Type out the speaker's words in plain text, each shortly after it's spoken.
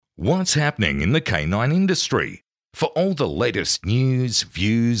What's happening in the canine industry? For all the latest news,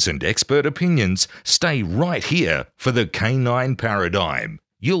 views, and expert opinions, stay right here for the Canine Paradigm.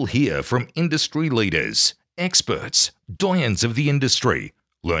 You'll hear from industry leaders, experts, doyens of the industry,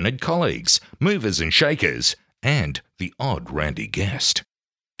 learned colleagues, movers and shakers, and the odd randy guest.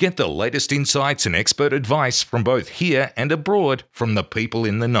 Get the latest insights and expert advice from both here and abroad from the people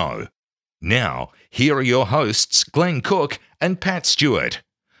in the know. Now, here are your hosts, Glenn Cook and Pat Stewart.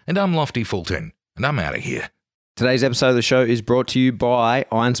 And I'm Lofty Fulton, and I'm out of here. Today's episode of the show is brought to you by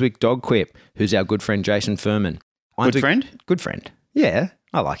Ironswick Dog Quip, who's our good friend Jason Furman. Good friend? Good friend. Yeah,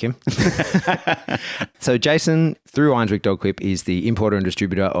 I like him. So Jason, through Ironswick Dog Quip, is the importer and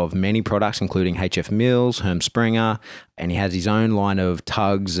distributor of many products, including HF Mills, Herm Springer, and he has his own line of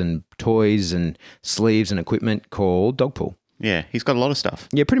tugs and toys and sleeves and equipment called Dog Pool. Yeah, he's got a lot of stuff.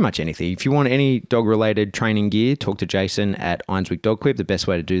 Yeah, pretty much anything. If you want any dog-related training gear, talk to Jason at Ironswick Dog Quip. The best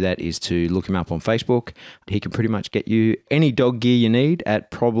way to do that is to look him up on Facebook. He can pretty much get you any dog gear you need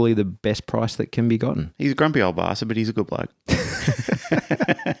at probably the best price that can be gotten. He's a grumpy old bastard, but he's a good bloke.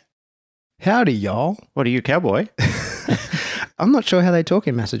 Howdy, y'all. What are you, a cowboy? I'm not sure how they talk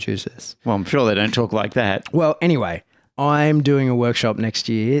in Massachusetts. Well, I'm sure they don't talk like that. Well, anyway, I'm doing a workshop next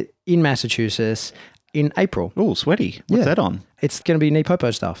year in Massachusetts in April. Oh, sweaty. What's that on? It's going to be knee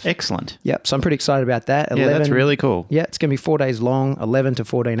popo stuff. Excellent. Yep. So I'm pretty excited about that. Yeah, that's really cool. Yeah, it's going to be 4 days long, 11 to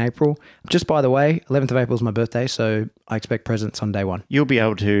 14 April. Just by the way, 11th of April is my birthday, so I expect presents on day one. You'll be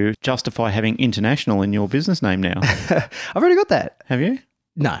able to justify having international in your business name now. I've already got that. Have you?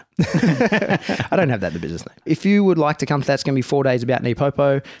 No, I don't have that in the business name. If you would like to come to that, it's going to be 4 days about knee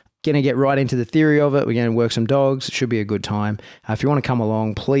popo. Going to get right into the theory of it. We're going to work some dogs. It should be a good time. If you want to come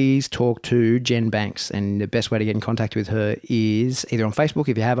along, please talk to Jen Banks. And the best way to get in contact with her is either on Facebook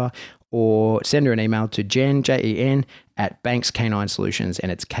if you have her, or send her an email to Jen, Jen, at Banks Canine Solutions.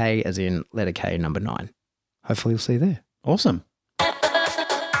 And it's K as in letter K, number 9. Hopefully you'll see you there. Awesome.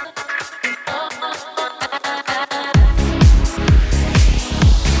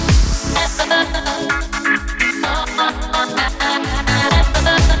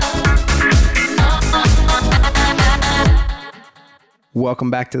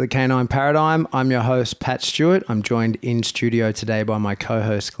 Welcome back to the Canine Paradigm. I'm your host, Pat Stewart. I'm joined in studio today by my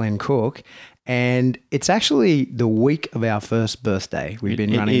co-host, Glenn Cook. And it's actually the week of our first birthday. We've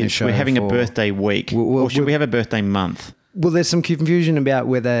been running the show. We're having a birthday week. Or should we have a birthday month? Well, there's some confusion about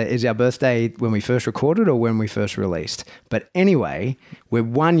whether is our birthday when we first recorded or when we first released. But anyway, we're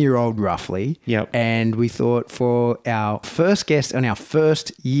 1 year old roughly. Yep. And we thought for our first guest on our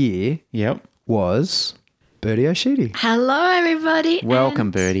first year was Birdy O'Sheedy. Hello, everybody. Welcome,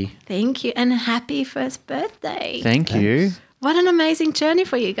 and Birdy. Thank you, and happy first birthday. Thank you. What an amazing journey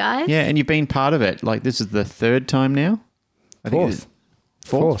for you guys. Yeah, and you've been part of it. Like, this is the third time now? Fourth.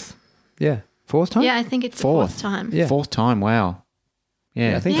 Yeah. Fourth time? Yeah, I think it's the fourth time. Yeah. Fourth time, wow.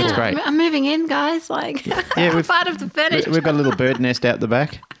 Yeah, I think that's great. I'm moving in, guys. Like, I'm part of the furniture. We've got a little bird nest out the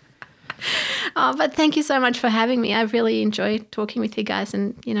back. Oh, but thank you so much for having me. I've really enjoyed talking with you guys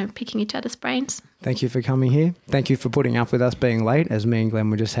and, picking each other's brains. Thank you for coming here. Thank you for putting up with us being late, as me and Glenn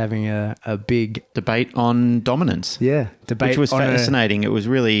were just having a big debate on dominance. Yeah, debate. Which was fascinating. It was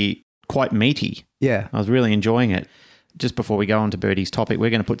really quite meaty. Yeah. I was really enjoying it. Just before we go on to Birdy's topic,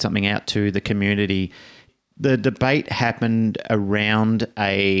 we're going to put something out to the community. The debate happened around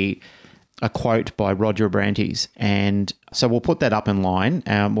a quote by Roger Abrantes, and so we'll put that up in line.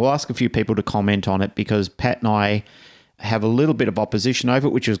 We'll ask a few people to comment on it because Pat and I have a little bit of opposition over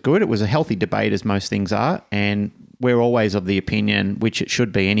it, which was good. It was a healthy debate, as most things are, and we're always of the opinion, which it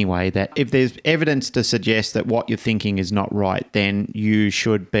should be anyway, that if there's evidence to suggest that what you're thinking is not right, then you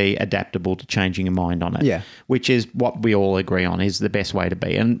should be adaptable to changing your mind on it. Yeah. Which is what we all agree on is the best way to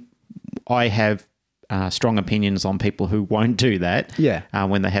be. And I have strong opinions on people who won't do that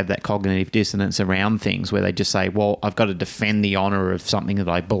when they have that cognitive dissonance around things where they just say, well, I've got to defend the honour of something that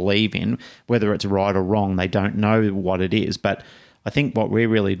I believe in, whether it's right or wrong. They don't know what it is. But I think what we're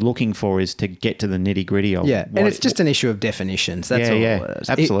really looking for is to get to the nitty-gritty of and it's just an issue of definitions. That's all it is.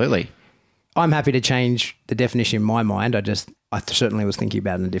 Absolutely. I'm happy to change the definition in my mind. I certainly was thinking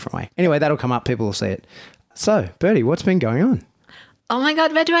about it in a different way. Anyway, that'll come up. People will see it. So, Birdy, what's been going on? Oh my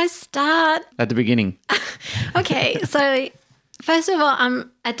God, where do I start? At the beginning. Okay, so first of all, I'm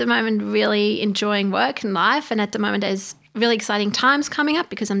at the moment really enjoying work and life, and at the moment there's really exciting times coming up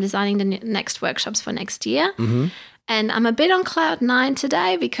because I'm designing the next workshops for next year. Mm-hmm. And I'm a bit on cloud 9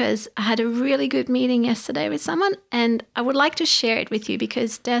 today because I had a really good meeting yesterday with someone, and I would like to share it with you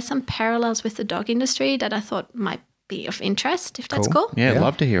because there are some parallels with the dog industry that I thought might be of interest, if that's cool. Yeah, I'd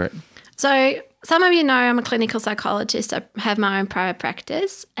love to hear it. So some of you know I'm a clinical psychologist. I have my own private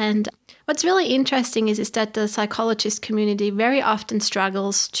practice. And what's really interesting is that the psychologist community very often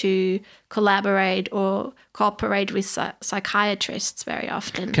struggles to collaborate or cooperate with psychiatrists very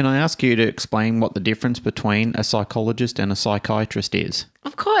often. Can I ask you to explain what the difference between a psychologist and a psychiatrist is?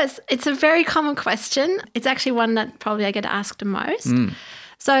 Of course. It's a very common question. It's actually one that probably I get asked the most.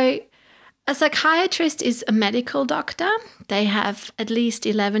 So a psychiatrist is a medical doctor. They have at least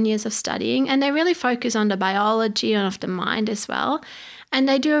 11 years of studying, and they really focus on the biology and of the mind as well. And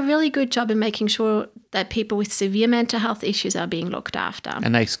they do a really good job in making sure that people with severe mental health issues are being looked after.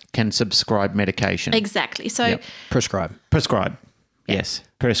 And they can subscribe medication. Exactly. So Prescribe. Yes,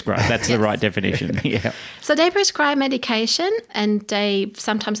 prescribe. That's the right definition. Yeah. So they prescribe medication, and they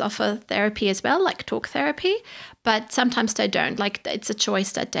sometimes offer therapy as well, like talk therapy, but sometimes they don't. Like it's a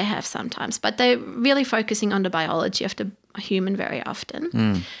choice that they have sometimes, but they're really focusing on the biology of the human very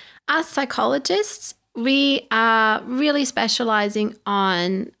often. As psychologists, we are really specializing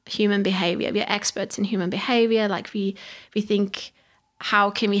on human behavior. We are experts in human behavior. Like we think,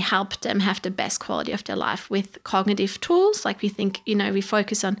 how can we help them have the best quality of their life with cognitive tools? Like we think, we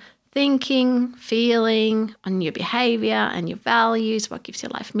focus on thinking, feeling, on your behavior and your values, what gives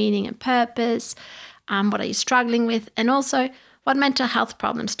your life meaning and purpose, what are you struggling with, and also what mental health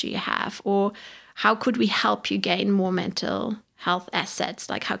problems do you have, or how could we help you gain more mental health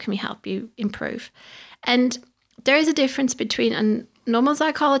assets? Like how can we help you improve? And there is a difference between a normal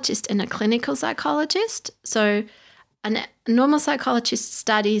psychologist and a clinical psychologist. So a normal psychologist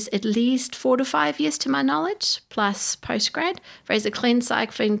studies at least 4 to 5 years, to my knowledge, plus postgrad. Whereas a clin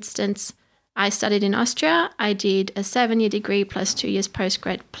psych, for instance, I studied in Austria. I did a 7-year degree plus 2 years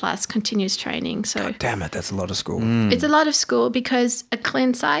postgrad plus continuous training. So God damn it, that's a lot of school. It's a lot of school because a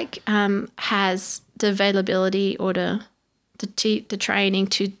clin psych has the availability or the training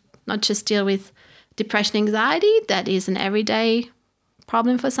to not just deal with depression, anxiety. That is an everyday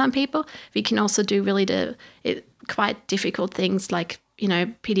problem for some people. We can also do really quite difficult things like,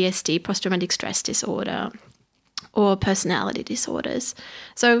 PTSD, post-traumatic stress disorder, or personality disorders.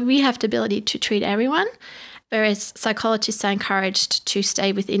 So we have the ability to treat everyone, whereas psychologists are encouraged to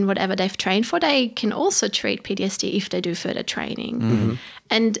stay within whatever they've trained for. They can also treat PTSD if they do further training.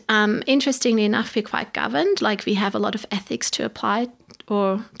 And interestingly enough, we're quite governed. Like we have a lot of ethics to apply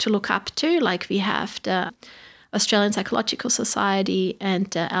or to look up to. Like we have the Australian Psychological Society and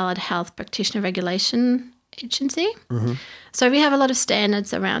the Allied Health Practitioner Regulation Agency. So we have a lot of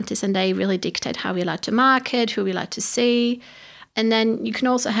standards around this, and they really dictate how we like to market, who we like to see. And then you can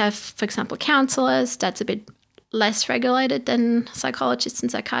also have, for example, counsellors. That's a bit less regulated than psychologists and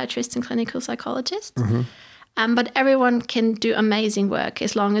psychiatrists and clinical psychologists. But everyone can do amazing work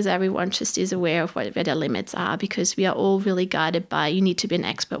as long as everyone just is aware of where their limits are, because we are all really guided by you need to be an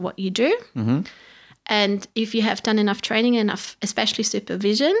expert at what you do. And if you have done enough training, enough, especially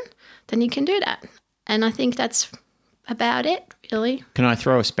supervision, then you can do that. And I think that's about it, really. Can I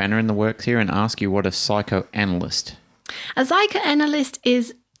throw a spanner in the works here and ask you what a psychoanalyst? A psychoanalyst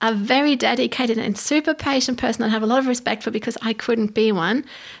is a very dedicated and super patient person I have a lot of respect for, because I couldn't be one,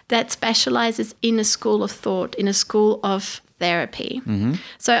 that specializes in a school of thought, in a school of therapy.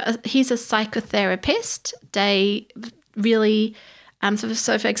 So he's a psychotherapist. They really...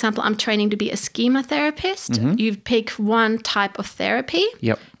 So, for example, I'm training to be a schema therapist. You pick one type of therapy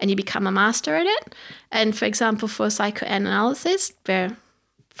and you become a master at it. And, for example, for psychoanalysis, where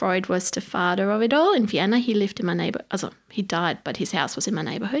Freud was the father of it all in Vienna, he lived in my neighborhood. Also, he died, but his house was in my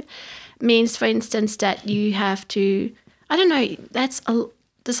neighborhood. Means, for instance, that you have to,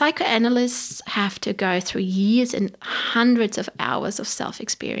 the psychoanalysts have to go through years and hundreds of hours of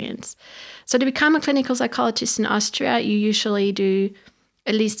self-experience. So to become a clinical psychologist in Austria, you usually do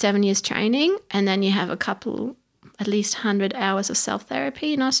at least 7 years training, and then you have at least 100 hours of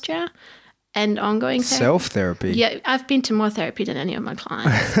self-therapy in Austria and ongoing therapy. Self-therapy? Yeah, I've been to more therapy than any of my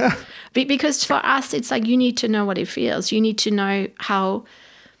clients. Because for us, it's like you need to know what it feels. You need to know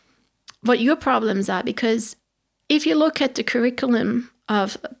what your problems are, because if you look at the curriculum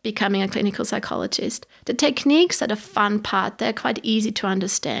of becoming a clinical psychologist, the techniques are the fun part. They're quite easy to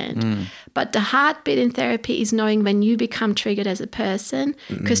understand. But the hard bit in therapy is knowing when you become triggered as a person,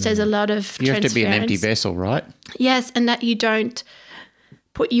 because there's a lot of You have to be an empty vessel, right? Yes, and that you don't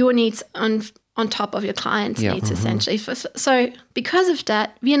put your needs on top of your client's needs, essentially. So because of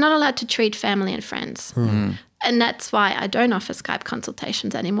that, we are not allowed to treat family and friends. And that's why I don't offer Skype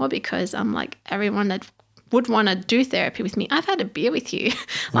consultations anymore, because I'm like, everyone that would want to do therapy with me, I've had a beer with you.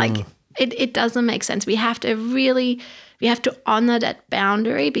 It doesn't make sense. We have to honor that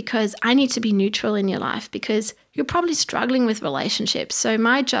boundary, because I need to be neutral in your life, because you're probably struggling with relationships. So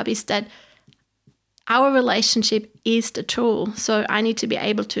my job is that our relationship is the tool. So I need to be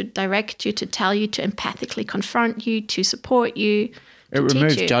able to direct you, to tell you, to empathically confront you, to support you. It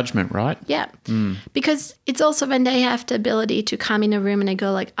removes judgment, right? Yeah. Because it's also when they have the ability to come in a room and they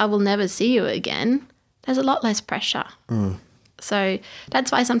go like, I will never see you again, there's a lot less pressure. So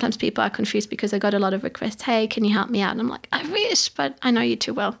that's why sometimes people are confused, because I got a lot of requests, hey, can you help me out? And I'm like, I wish, but I know you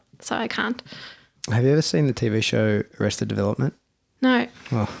too well, so I can't. Have you ever seen the TV show Arrested Development? No.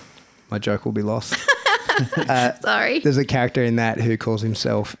 Oh, my joke will be lost. Sorry. There's a character in that who calls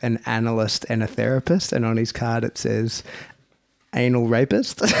himself an analyst and a therapist, and on his card it says anal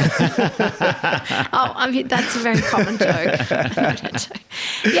rapist. I mean, that's a very common joke.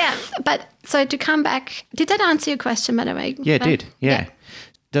 Yeah, but so to come back, did that answer your question, by the way? Yeah, it did. Yeah.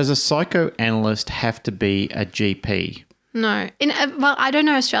 Does a psychoanalyst have to be a GP? No. Well, I don't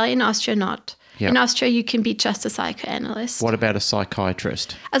know Australia. In Austria, not. Yep. In Austria, you can be just a psychoanalyst. What about a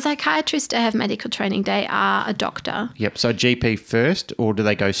psychiatrist? A psychiatrist, they have medical training. They are a doctor. Yep. So GP first, or do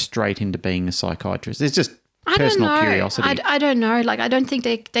they go straight into being a psychiatrist? It's just I personal don't know. curiosity. I don't know. Like, I don't think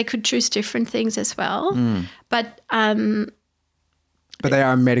they could choose different things as well. But they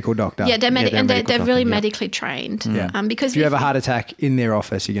are a medical doctor. yeah, they're they're a medical they're really doctor, yeah. medically trained. Yeah. Because If you have a heart attack in their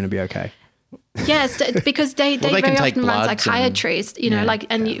office, you're going to be okay. yes, because they they very can take often run bloods and- psychiatrists.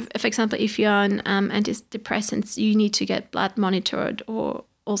 For example, if you're on antidepressants, you need to get blood monitored or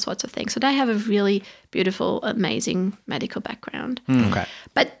all sorts of things. So they have a really beautiful, amazing medical background. Okay.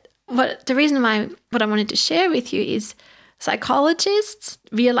 But the reason why what I wanted to share with you is psychologists,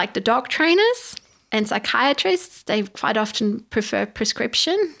 we are like the dog trainers, and psychiatrists, they quite often prefer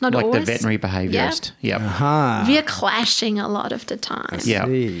prescription, not like always. the veterinary behaviourist. Yep. We are clashing a lot of the time. Yeah.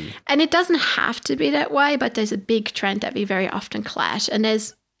 And it doesn't have to be that way, but there's a big trend that we very often clash. And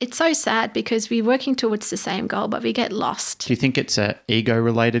it's so sad because we're working towards the same goal, but we get lost. Do you think it's a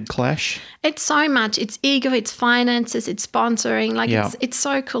ego-related clash? It's so much. It's ego, it's finances, it's sponsoring. Like Yeah. it's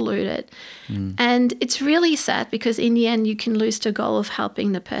so colluded. And it's really sad because in the end you can lose the goal of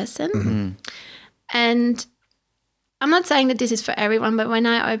helping the person. And I'm not saying that this is for everyone, but when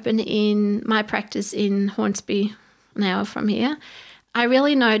I opened in my practice in Hornsby, an hour from here, I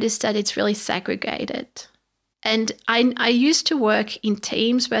really noticed that it's really segregated. And I used to work in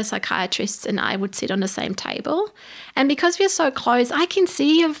teams where psychiatrists and I would sit on the same table. And because we're so close, I can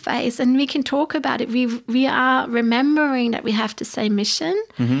see your face and we can talk about it. We are remembering that we have the same mission.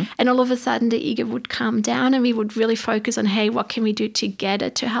 And all of a sudden the ego would come down and we would really focus on, hey, what can we do together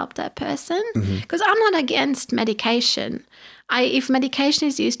to help that person? Because I'm not against medication. If medication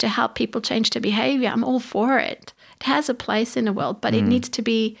is used to help people change their behavior, I'm all for it. It has a place in the world, but it needs to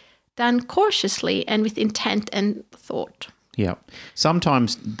be done cautiously and with intent and thought. Yeah.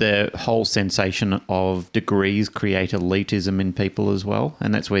 Sometimes the whole sensation of degrees create elitism in people as well,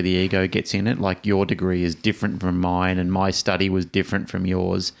 and that's where the ego gets in it. Like, your degree is different from mine and my study was different from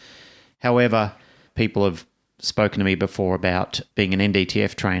yours. However, people have spoken to me before about being an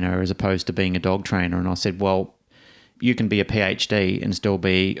NDTF trainer as opposed to being a dog trainer, and I said, well, you can be a PhD and still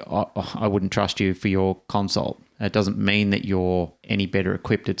be, I wouldn't trust you for your consult. It doesn't mean that you're any better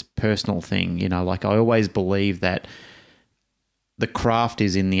equipped. It's a personal thing. You know, like, I always believe that the craft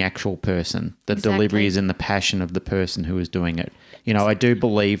is in the actual person. The delivery is in the passion of the person who is doing it. You know, I do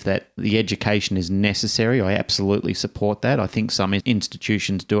believe that the education is necessary. I absolutely support that. I think some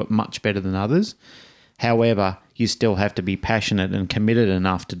institutions do it much better than others. However, you still have to be passionate and committed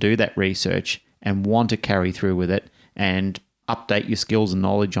enough to do that research and want to carry through with it and update your skills and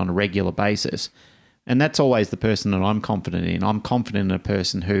knowledge on a regular basis. And that's always the person that I'm confident in. I'm confident in a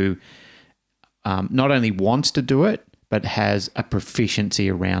person who not only wants to do it, but has a proficiency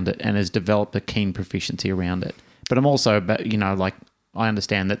around it and has developed a keen proficiency around it. But I'm also, I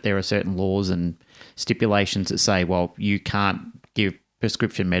understand that there are certain laws and stipulations that say, well, you can't give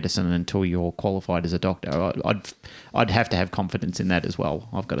prescription medicine until you're qualified as a doctor. I'd have to have confidence in that as well,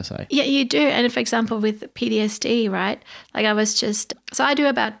 I've got to say. Yeah, you do. And for example, with PTSD, right? Like, I do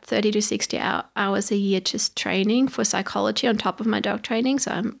about 30 to 60 hours a year just training for psychology on top of my dog training.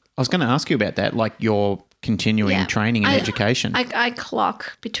 So I was going to ask you about that, like your continuing training and education. I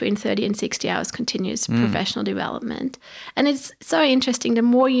clock between 30 and 60 hours continuous professional development. And it's so interesting. The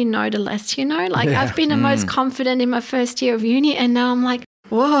more you know, the less you know. Like, I've been the most confident in my first year of uni, and now I'm like,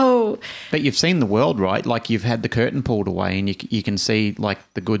 whoa. But you've seen the world, right? Like, you've had the curtain pulled away and you can see, like,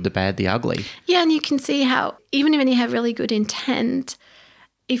 the good, the bad, the ugly. Yeah, and you can see how even when you have really good intent,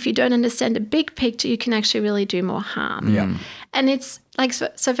 if you don't understand the big picture, you can actually really do more harm. Yeah. And it's like,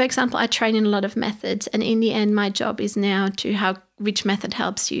 so for example, I train in a lot of methods, and in the end, my job is now which method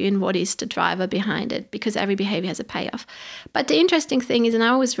helps you and what is the driver behind it, because every behavior has a payoff. But the interesting thing is, and I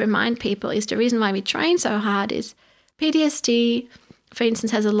always remind people, is the reason why we train so hard is PTSD, for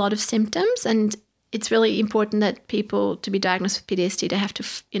instance, has a lot of symptoms, and it's really important that people, to be diagnosed with PTSD, they have to,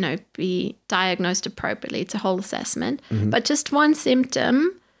 be diagnosed appropriately. It's a whole assessment. But just one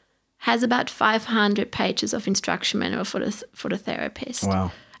symptom has about 500 pages of instruction manual for the therapist.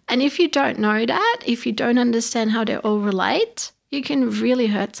 Wow. And if you don't know that, if you don't understand how they all relate, you can really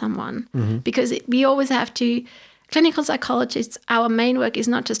hurt someone. Because we always have to, clinical psychologists, our main work is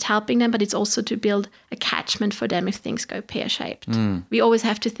not just helping them, but it's also to build a catchment for them if things go pear-shaped. We always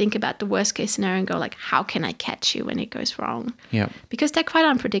have to think about the worst case scenario and go like, how can I catch you when it goes wrong? Yeah. Because they're quite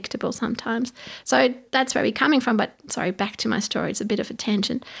unpredictable sometimes. So that's where we're coming from. But sorry, back to my story. It's a bit of a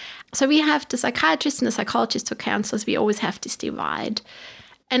tangent. So we have the psychiatrists and the psychologists or counselors. We always have this divide.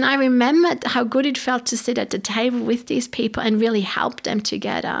 And I remembered how good it felt to sit at the table with these people and really help them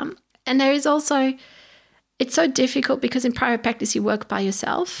together. And there is also, it's so difficult because in private practice you work by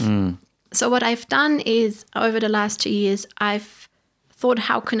yourself. So what I've done is, over the last 2 years, I've thought,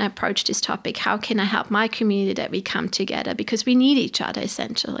 how can I approach this topic? How can I help my community that we come together? Because we need each other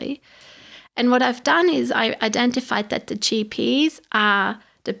essentially. And what I've done is I identified that the GPs are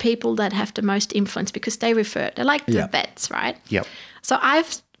the people that have the most influence because they refer. They're like the vets, right? Yep. So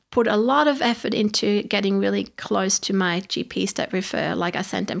I've put a lot of effort into getting really close to my GPs that refer. Like I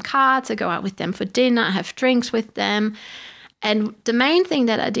send them cards, I go out with them for dinner, I have drinks with them. And the main thing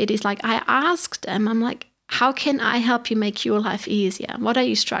that I did is like I asked them, I'm like, how can I help you make your life easier? What are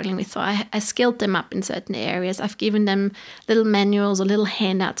you struggling with? So I skilled them up in certain areas. I've given them little manuals or little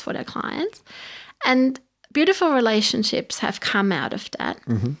handouts for their clients. And beautiful relationships have come out of that.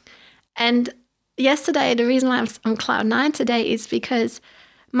 And yesterday, the reason why I'm on cloud 9 today is because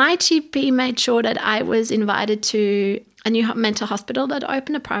my GP made sure that I was invited to a new mental hospital that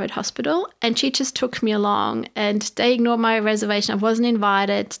opened, a private hospital, and she just took me along, and they ignored my reservation. I wasn't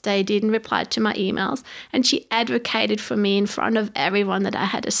invited. They didn't reply to my emails, and she advocated for me in front of everyone that I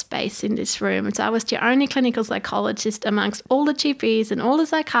had a space in this room. And so I was the only clinical psychologist amongst all the GPs and all the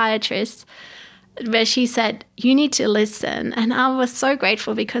psychiatrists where she said, you need to listen. And I was so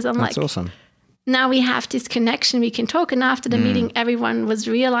grateful because That's awesome. Now we have this connection, we can talk. And after the meeting, everyone was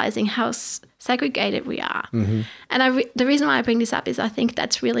realizing how segregated we are. And the reason why I bring this up is I think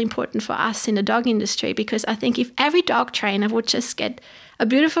that's really important for us in the dog industry, because I think if every dog trainer would just get a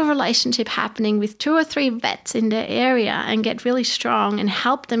beautiful relationship happening with 2 or 3 vets in their area and get really strong and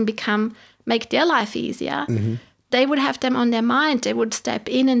help them make their life easier, they would have them on their mind. They would step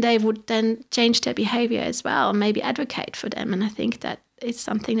in and they would then change their behavior as well, maybe advocate for them. And I think that is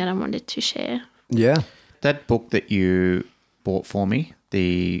something that I wanted to share. Yeah. That book that you bought for me,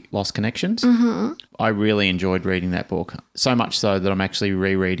 The Lost Connections, I really enjoyed reading that book, so much so that I'm actually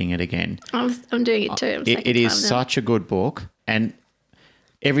rereading it again. I'm doing it too. It is such a good book. And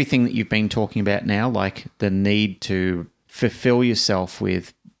everything that you've been talking about now, like the need to fulfill yourself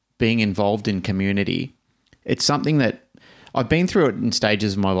with being involved in community, it's something that I've been through it in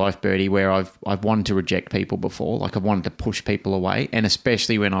stages of my life, Birdy, where I've wanted to reject people before. Like I've wanted to push people away, and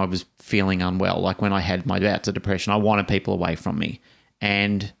especially when I was feeling unwell, like when I had my bouts of depression, I wanted people away from me.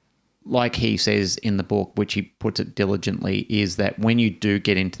 And like he says in the book, which he puts it diligently, is that when you do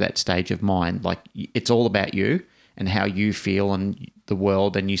get into that stage of mind, like it's all about you and how you feel and the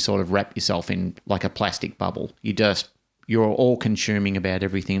world, and you sort of wrap yourself in like a plastic bubble. You're all consuming about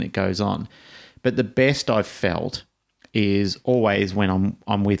everything that goes on. But the best I've felt is always when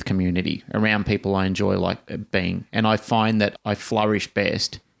I'm with community, around people I enjoy like being. And I find that I flourish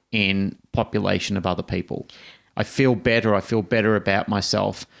best in population of other people. I feel better. I feel better about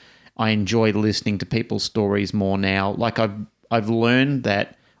myself. I enjoy listening to people's stories more now. Like I've learned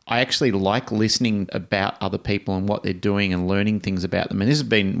that I actually like listening about other people and what they're doing and learning things about them. And this has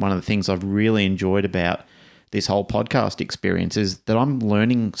been one of the things I've really enjoyed about this whole podcast experience, is that I'm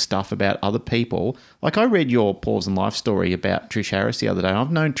learning stuff about other people. Like I read your Pause in Life story about Trish Harris the other day. I've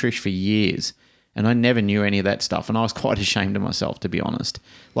known Trish for years and I never knew any of that stuff. And I was quite ashamed of myself, to be honest.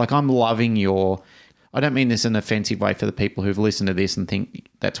 Like I'm loving I don't mean this in an offensive way for the people who've listened to this and think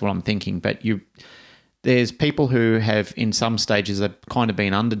that's what I'm thinking, but there's people who have in some stages have kind of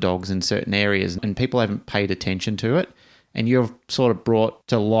been underdogs in certain areas and people haven't paid attention to it. And you've sort of brought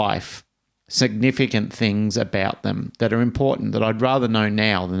to life significant things about them that are important that I'd rather know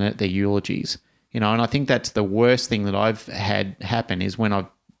now than at their eulogies, and I think that's the worst thing that I've had happen is when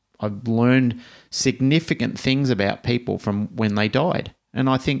I've learned significant things about people from when they died. And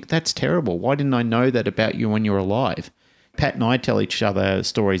I think that's terrible. Why didn't I know that about you when you were alive? Pat and I tell each other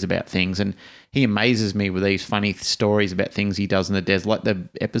stories about things, and he amazes me with these funny stories about things he does in the desert, like the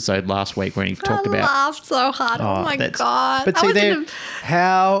episode last week when he talked about... I laughed so hard. Oh my God. But see,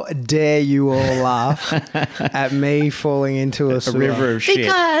 How dare you all laugh at me falling into a sewer? river of shit.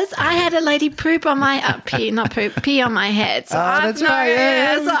 Because I had a lady poop on my pee on my head. So that's right.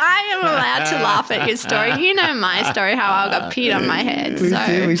 Yeah. So I am allowed to laugh at your story. You know my story, how I got peed on my head. We So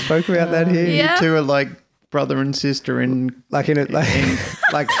did. We spoke about that here. Yeah. You two are like brother and sister in Like in it, like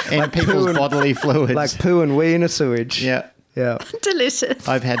people's poo and, bodily fluids. like poo and wee in a sewage. yeah. Yeah. delicious.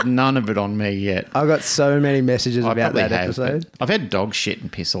 I've had none of it on me yet. I got so many messages I about probably that have, episode. but I've had dog shit and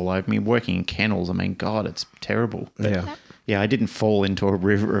piss all over me. Working in kennels, I mean, God, it's terrible. But Yeah. yeah, I didn't fall into a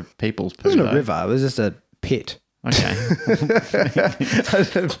river of people's poo. It wasn't a though. river. It was just a pit. Okay.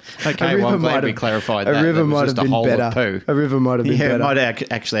 Okay, well, I'm glad we clarified that. A river That was might just have a been hole of better. poo. A river might have been Yeah, it better. might have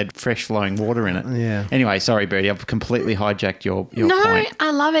actually had fresh flowing water in it. Yeah. Anyway, sorry, Birdy, I've completely hijacked your No, point. I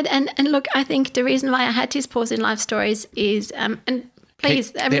love it. And look, I think the reason why I had these pause in life stories is, and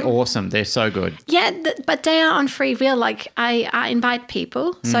please, They're awesome. They're so good. yeah, but they are on free will. Like I invite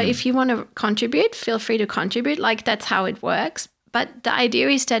people. So if you want to contribute, feel free to contribute. Like that's how it works. But the idea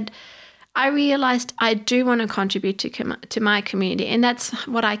is that I realized I do want to contribute to my community, and that's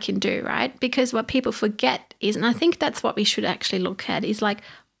what I can do, right? Because what people forget is, and I think that's what we should actually look at, is like,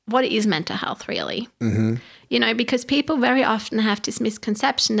 what is mental health really? Mm-hmm. You know, because people very often have this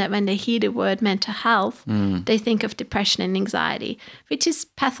misconception that when they hear the word mental health, they think of depression and anxiety, which is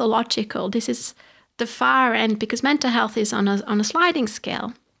pathological. This is the far end, because mental health is on a sliding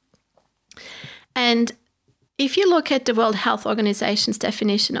scale. And if you look at the World Health Organization's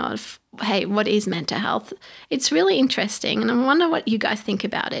definition of, hey, what is mental health? It's really interesting, and I wonder what you guys think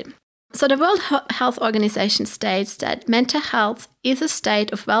about it. So the World Health Organization states that mental health is a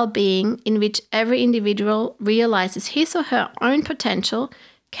state of well-being in which every individual realizes his or her own potential,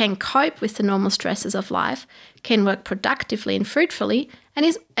 can cope with the normal stresses of life, can work productively and fruitfully, and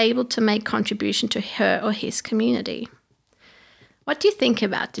is able to make contribution to her or his community. What do you think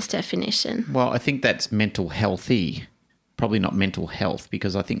about this definition? Well, I think that's mental healthy. Probably not mental health,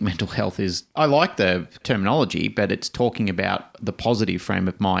 because I think mental health is... I like the terminology, but it's talking about the positive frame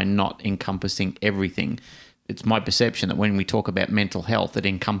of mind, not encompassing everything. It's my perception that when we talk about mental health, it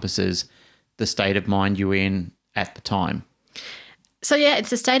encompasses the state of mind you're in at the time. So yeah,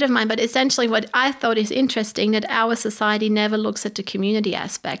 it's a state of mind, but essentially what I thought is interesting that our society never looks at the community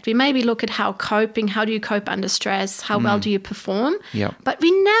aspect. We maybe look at how do you cope under stress, how well do you perform, Yep. but we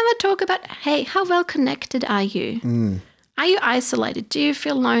never talk about, hey, how well connected are you? Are you isolated? Do you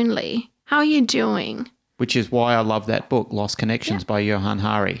feel lonely? How are you doing? Which is why I love that book, Lost Connections by Johan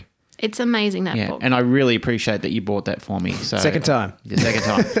Hari. It's amazing, that book. And I really appreciate that you bought that for me. So Second time. The second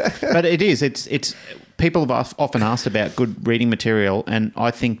time. But it is. It's people have often asked about good reading material, and I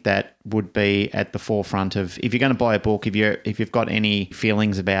think that would be at the forefront of, if you're going to buy a book, if you've got any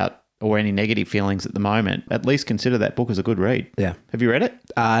feelings about, or any negative feelings at the moment, at least consider that book as a good read. Yeah. Have you read it?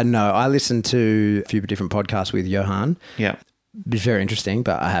 No, I listened to a few different podcasts with Johan. Yeah. It's very interesting,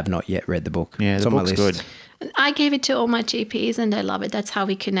 but I have not yet read the book. Yeah, It's the on my book's list. good. I gave it to all my GPs and they love it. That's how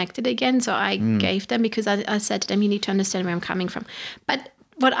we connected again. So I gave them, because I said to them, you need to understand where I'm coming from. But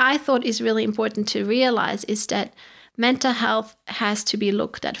what I thought is really important to realize is that mental health has to be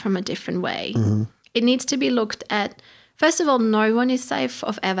looked at from a different way. Mm-hmm. It needs to be looked at, first of all, no one is safe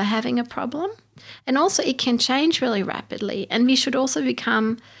of ever having a problem. And also it can change really rapidly. And we should also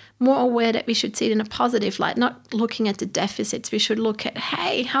become more aware that we should see it in a positive light, not looking at the deficits. We should look at,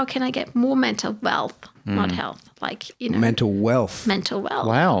 hey, how can I get more mental wealth, not health? Like, you know. Mental wealth. Mental wealth.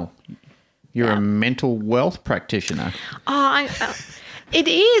 Wow. You're a mental wealth practitioner. It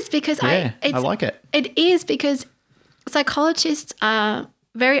is because I like it. It is because psychologists are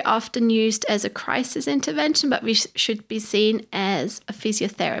very often used as a crisis intervention, but we should be seen as a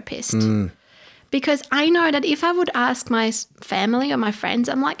physiotherapist. Because I know that if I would ask my family or my friends,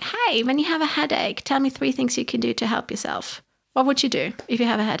 I'm like, hey, when you have a headache, tell me 3 things you can do to help yourself. What would you do if you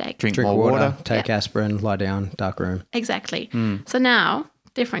have a headache? Drink Drink more water, take aspirin, lie down, dark room. Exactly. So now,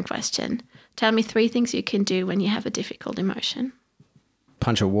 different question. Tell me 3 things you can do when you have a difficult emotion.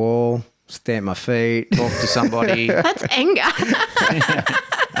 Punch a wall, stamp my feet. Talk to somebody. That's anger.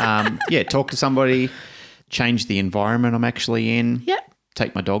 Talk to somebody. Change the environment I'm actually in. Yep.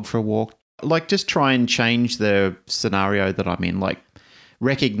 Take my dog for a walk. Like, just try and change the scenario that I'm in. Like,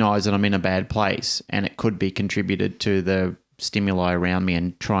 recognize that I'm in a bad place and it could be contributed to the stimuli around me,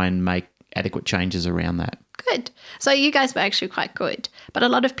 and try and make adequate changes around that. Good. So you guys were actually quite good, but a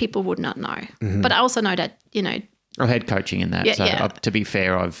lot of people would not know. But I also know that, you know, I've had coaching in that. Yeah, so yeah. To be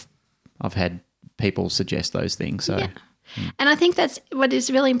fair, I've had people suggest those things. So Yeah. And I think that's what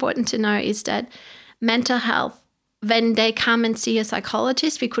is really important to know is that mental health, when they come and see a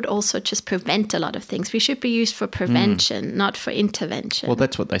psychologist, we could also just prevent a lot of things. We should be used for prevention, not for intervention. well,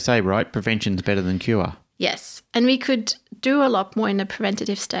 that's what they say, right? Prevention's better than cure. Yes. And we could do a lot more in the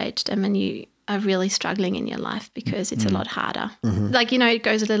preventative stage than when you are really struggling in your life because it's a lot harder. Like, it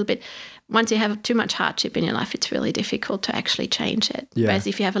goes a little bit, once you have too much hardship in your life, it's really difficult to actually change it. Yeah. Whereas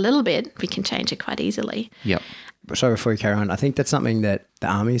if you have a little bit, we can change it quite easily. Yep. Sorry, before you carry on, I think that's something that the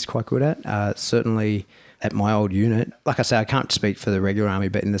Army is quite good at. Certainly at my old unit, like I say, I can't speak for the regular Army,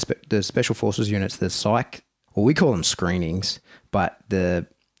 but in the Special Forces units, the psych, well, we call them screenings, but the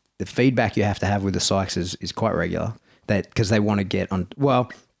feedback you have to have with the psychs is quite regular. Because they want to get on,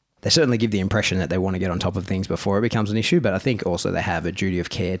 well, they certainly give the impression that they want to get on top of things before it becomes an issue, but I think also they have a duty of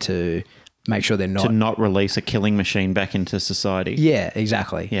care to make sure they're not... To not release a killing machine back into society. Yeah,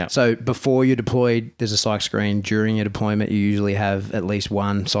 exactly. Yeah. So before you're deployed, there's a psych screen. During your deployment, you usually have at least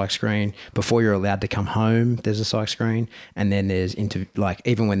one psych screen. Before you're allowed to come home, there's a psych screen. And then there's,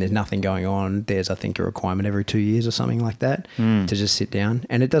 even when there's nothing going on, there's, I think, a requirement every 2 years or something like that to just sit down.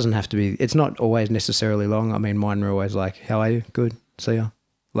 And it doesn't have to be, it's not always necessarily long. I mean, mine were always like, how are you? Good. See ya.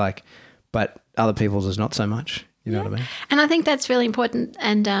 But other people's is not so much. You know what I mean? And I think that's really important.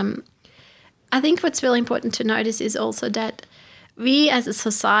 And I think what's really important to notice is also that we as a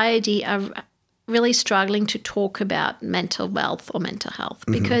society are really struggling to talk about mental wealth or mental health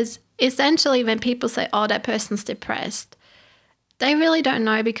because essentially when people say, oh, that person's depressed, they really don't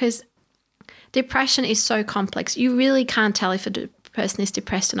know because depression is so complex. You really can't tell if a person is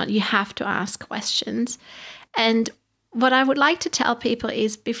depressed or not. You have to ask questions. And what I would like to tell people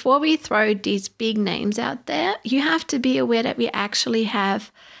is before we throw these big names out there, you have to be aware that we actually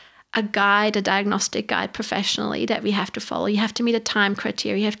have a guide, a diagnostic guide professionally that we have to follow. You have to meet a time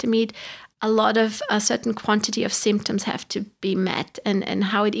criteria. You have to meet a certain quantity of symptoms have to be met and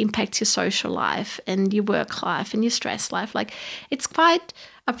how it impacts your social life and your work life and your stress life. It's quite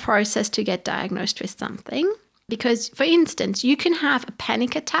a process to get diagnosed with something because, for instance, you can have a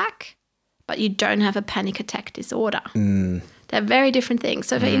panic attack but you don't have a panic attack disorder. They're very different things.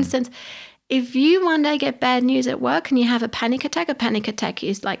 So, for instance, if you one day get bad news at work and you have a panic attack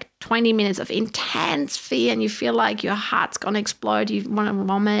is like 20 minutes of intense fear and you feel like your heart's going to explode, you want to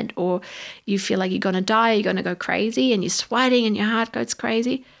vomit, or you feel like you're going to die, you're going to go crazy and you're sweating and your heart goes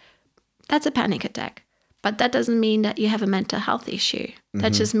crazy. That's a panic attack. But that doesn't mean that you have a mental health issue.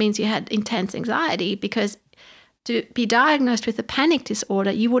 That just means you had intense anxiety because to be diagnosed with a panic disorder,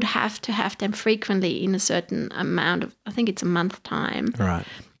 you would have to have them frequently in a certain amount of, I think it's a month time. Right.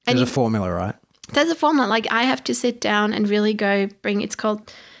 There's a formula, right? There's a formula. I have to sit down and really it's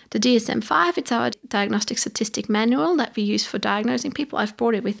called the DSM-5. It's our diagnostic statistic manual that we use for diagnosing people. I've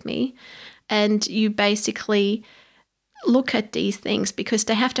brought it with me. And you basically look at these things because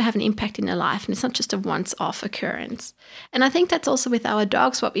they have to have an impact in their life and it's not just a once-off occurrence. And I think that's also with our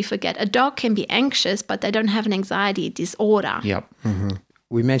dogs what we forget. A dog can be anxious, but they don't have an anxiety disorder. Yep.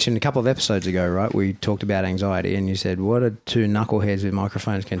 We mentioned a couple of episodes ago, right? We talked about anxiety and you said, what are two knuckleheads with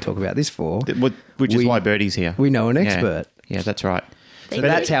microphones can talk about this for? Which is why Birdy's here. We know an expert. Yeah, that's right. So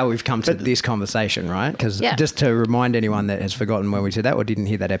that's how we've come to this conversation, right? Because just to remind anyone that has forgotten when we said that or didn't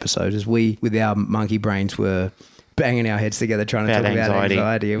hear that episode, is we, with our monkey brains, were banging our heads together trying to talk about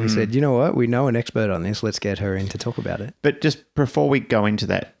anxiety. And we said, you know what? We know an expert on this. Let's get her in to talk about it. But just before we go into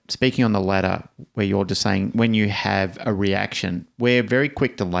that, speaking on the ladder where you're just saying when you have a reaction, we're very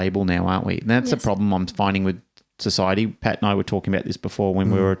quick to label now, aren't we? And that's the problem I'm finding with society. Pat and I were talking about this before when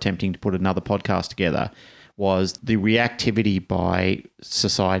we were attempting to put another podcast together, was the reactivity by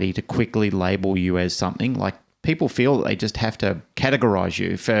society to quickly label you as something. Like people feel that they just have to categorize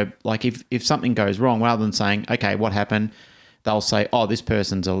you for, like, if something goes wrong, rather than saying, okay, what happened? They'll say, oh, this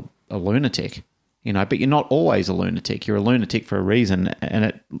person's a lunatic, but you're not always a lunatic. You're a lunatic for a reason.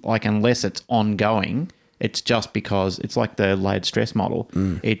 And unless it's ongoing, it's just because it's like the layered stress model.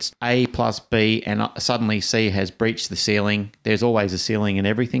 It's A plus B and suddenly C has breached the ceiling. There's always a ceiling in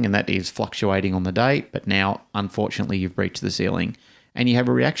everything, and that is fluctuating on the day. But now, unfortunately, you've breached the ceiling and you have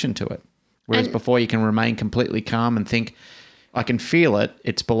a reaction to it. Whereas before you can remain completely calm and think, I can feel it.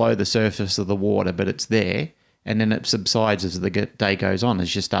 It's below the surface of the water, but it's there. And then it subsides as the day goes on,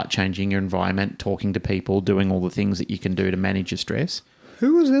 as you start changing your environment, talking to people, doing all the things that you can do to manage your stress.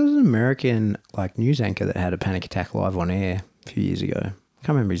 There was an American news anchor that had a panic attack live on air a few years ago. I can't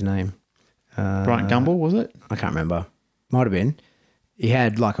remember his name. Bryant Gumbel, was it? I can't remember. Might have been. He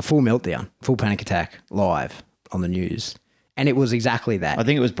had a full meltdown, full panic attack live on the news. And it was exactly that. I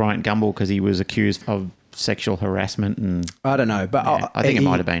think it was Bryant Gumbel because he was accused of sexual harassment and I don't know, but I think it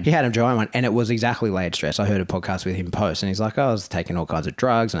might have been. He had a giant one, and it was exactly layered stress. I heard a podcast with him post, and he's like, I was taking all kinds of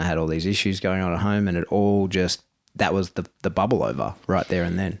drugs, and I had all these issues going on at home, and it all just, that was the bubble over right there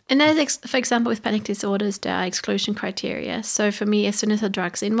and then. And there's, for example, with panic disorders, there are exclusion criteria. So for me, as soon as a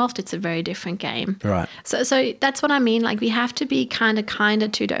drug's involved, it's a very different game. Right. So that's what I mean. Like, we have to be kind of kinder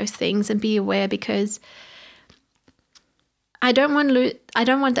to those things and be aware, because I don't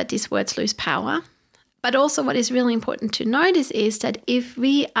want that these words lose power. But also what is really important to notice is that if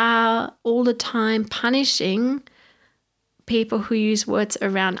we are all the time punishing people who use words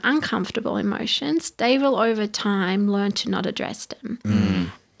around uncomfortable emotions, they will over time learn to not address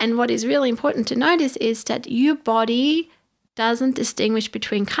them. And what is really important to notice is that your body doesn't distinguish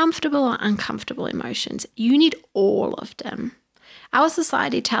between comfortable or uncomfortable emotions. You need all of them. Our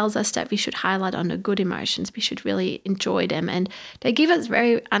society tells us that we should highlight on the good emotions. We should really enjoy them. And they give us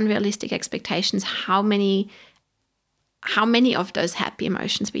very unrealistic expectations how many of those happy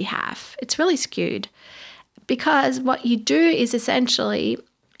emotions we have. It's really skewed. Because what you do is essentially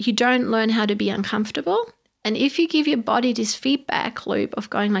you don't learn how to be uncomfortable. And if you give your body this feedback loop of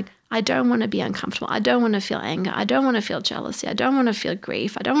going like, I don't want to be uncomfortable, I don't want to feel anger, I don't want to feel jealousy, I don't want to feel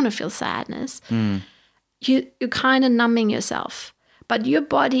grief, I don't want to feel sadness, you're kind of numbing yourself. But your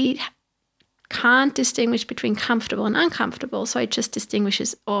body can't distinguish between comfortable and uncomfortable, so it just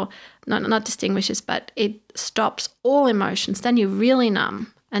distinguishes, or not distinguishes, but it stops all emotions. Then you're really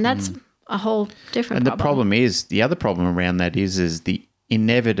numb, and that's a whole different problem. And the problem is, the other problem around that is the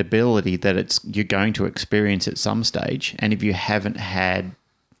inevitability that you're going to experience at some stage, and if you haven't had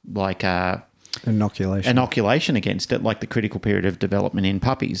like a inoculation against it, like the critical period of development in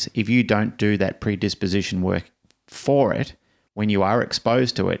puppies, if you don't do that predisposition work for it, when you are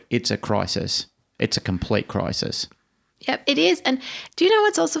exposed to it, it's a crisis. It's a complete crisis. Yep, it is. And do you know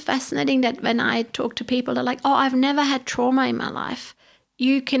what's also fascinating? That when I talk to people, they're like, oh, I've never had trauma in my life.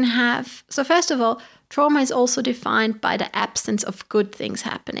 You can have, so first of all, trauma is also defined by the absence of good things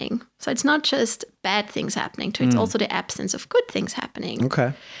happening. So it's not just bad things happening too, it's also the absence of good things happening.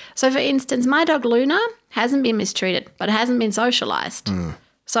 Okay. So for instance, my dog Luna hasn't been mistreated, but hasn't been socialized.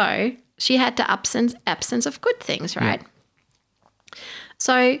 So she had the absence of good things, right? Yeah.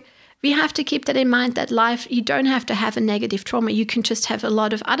 So we have to keep that in mind, that life, you don't have to have a negative trauma. You can just have a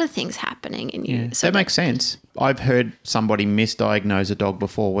lot of other things happening in you. Yeah, so that makes sense. I've heard somebody misdiagnose a dog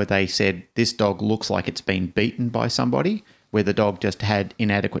before where they said this dog looks like it's been beaten by somebody, where the dog just had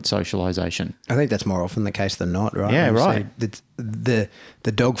inadequate socialization. I think that's more often the case than not, right? Yeah, right.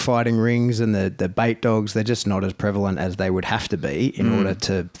 The dog fighting rings and the bait dogs, they're just not as prevalent as they would have to be in order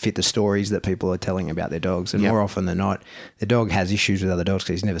to fit the stories that people are telling about their dogs. And more often than not, the dog has issues with other dogs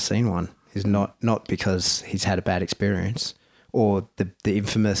because he's never seen one. He's not because he's had a bad experience, or the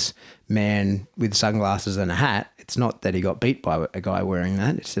infamous man with sunglasses and a hat. It's not that he got beat by a guy wearing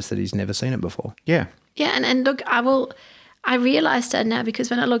that. It's just that he's never seen it before. Yeah. Yeah, and look, I realize that now, because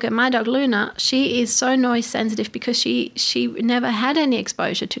when I look at my dog Luna, she is so noise sensitive because she never had any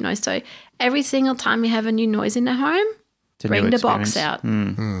exposure to noise. So every single time we have a new noise in the home, bring the box out.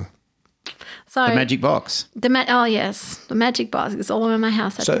 So the magic box. The magic box is all over my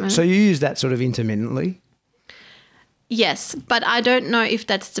house at the moment. So you use that sort of intermittently? Yes, but I don't know if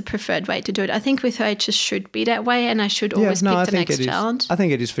that's the preferred way to do it. I think with her it just should be that way, and I should always pick the next challenge. I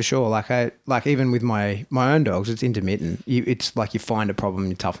think it is for sure. Like even with my own dogs, it's intermittent. It's like you find a problem,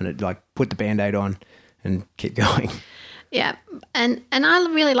 you toughen it, like put the Band-Aid on and keep going. Yeah, and I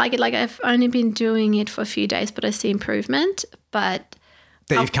really like it. Like, I've only been doing it for a few days, but I see improvement. But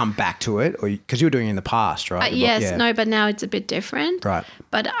that you've come back to it, or because you were doing it in the past, right? Yes, no, but now it's a bit different. Right.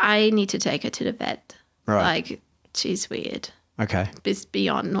 But I need to take her to the vet. Right. Like, she's weird. Okay. It's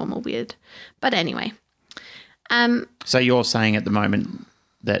beyond normal weird. But anyway. So you're saying at the moment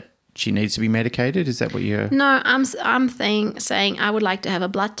that she needs to be medicated? Is that what you're... No, I'm saying I would like to have a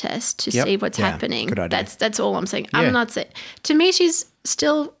blood test to see what's happening. Good idea. That's all I'm saying. Yeah. I'm not saying... To me, she's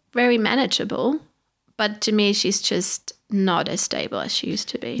still very manageable, but to me, she's just not as stable as she used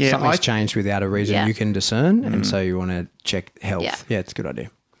to be. Yeah, Something's changed without a reason you can discern, and so you want to check health. Yeah, it's a good idea.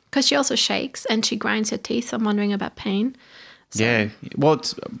 Because she also shakes and she grinds her teeth. I'm wondering about pain. So. Yeah. Well,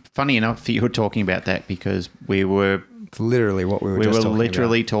 it's funny enough that you were talking about that, because It's literally what we were just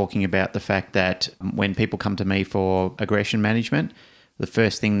talking about the fact that when people come to me for aggression management, the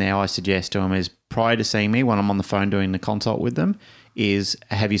first thing now I suggest to them is, prior to seeing me, when I'm on the phone doing the consult with them, is,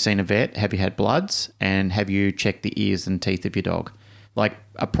 have you seen a vet? Have you had bloods? And have you checked the ears and teeth of your dog? Like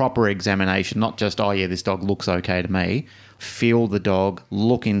a proper examination, not just, oh yeah, this dog looks okay to me. feel the dog,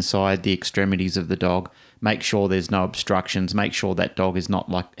 look inside the extremities of the dog, make sure there's no obstructions, make sure that dog is not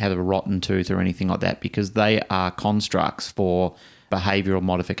like have a rotten tooth or anything like that, because they are constructs for behavioural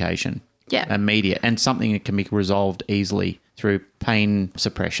modification. Yeah. Immediate, and something that can be resolved easily through pain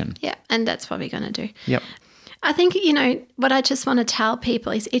suppression. Yeah, and that's what we're going to do. Yep. I think, what I just want to tell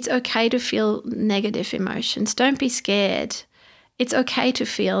people is it's okay to feel negative emotions. Don't be scared. It's okay to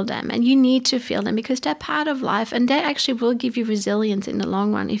feel them, and you need to feel them because they're part of life, and they actually will give you resilience in the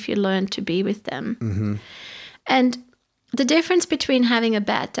long run if you learn to be with them. Mm-hmm. And the difference between having a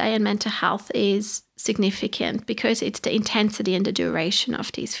bad day and mental health is significant because it's the intensity and the duration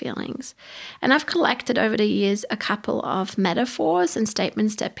of these feelings. And I've collected over the years a couple of metaphors and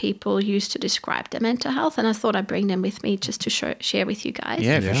statements that people use to describe their mental health, and I thought I'd bring them with me just to share with you guys.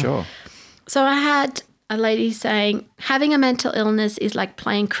 Yeah, for sure. So I had a lady saying, having a mental illness is like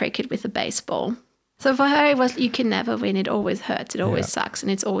playing cricket with a baseball. So for her, it was, you can never win. It always hurts. It always sucks,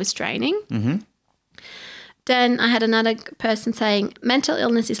 and it's always draining. Mm-hmm. Then I had another person saying, mental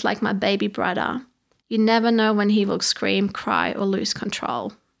illness is like my baby brother. You never know when he will scream, cry, or lose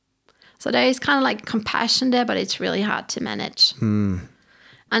control. So there is kind of like compassion there, but it's really hard to manage.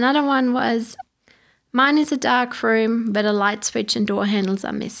 Another one was, mine is a dark room where the light switch and door handles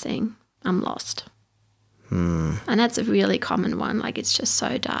are missing. I'm lost. And that's a really common one. Like, it's just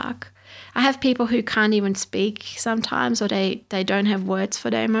so dark. I have people who can't even speak sometimes, or they don't have words for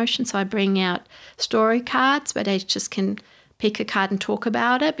their emotions. So I bring out story cards where they just can pick a card and talk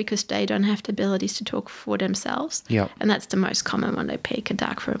about it because they don't have the abilities to talk for themselves. Yep. And that's the most common one. They pick a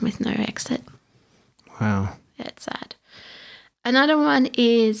dark room with no exit. Wow. Yeah, it's sad. Another one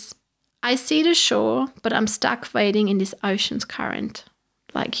is, I see the shore, but I'm stuck waiting in this ocean's current.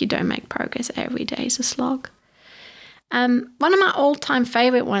 Like, you don't make progress. Every day is a slog. One of my all-time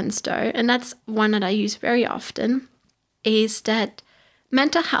favorite ones, though, and that's one that I use very often, is that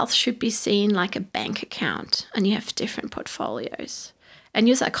mental health should be seen like a bank account, and you have different portfolios. And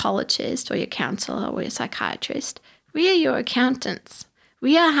your psychologist or your counselor or your psychiatrist, we are your accountants.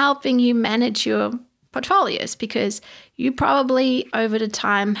 We are helping you manage your portfolios because you probably over the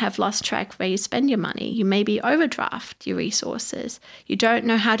time have lost track where you spend your money. You maybe overdraft your resources. You don't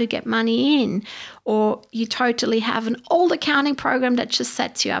know how to get money in, or you totally have an old accounting program that just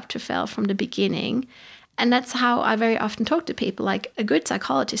sets you up to fail from the beginning. And that's how I very often talk to people. Like, a good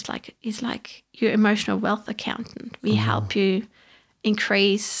psychologist is like your emotional wealth accountant. We help you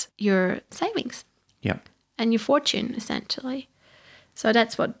increase your savings and your fortune, essentially. So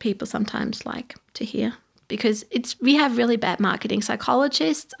that's what people sometimes like to hear, because we have really bad marketing.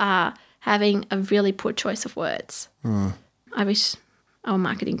 Psychologists are having a really poor choice of words. I wish our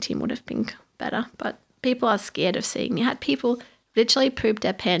marketing team would have been better, but people are scared of seeing me. I had people literally poop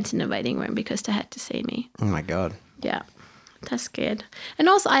their pants in the waiting room because they had to see me. Oh, my God. Yeah, they're scared. And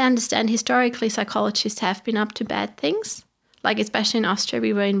also, I understand historically psychologists have been up to bad things. Like, especially in Austria,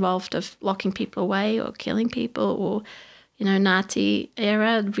 we were involved of locking people away or killing people, or Nazi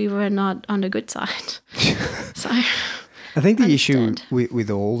era, we were not on the good side. So I think the issue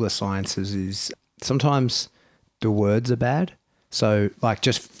with all the sciences is sometimes the words are bad. So, like,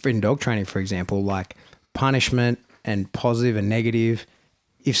 just in dog training, for example, like punishment and positive and negative,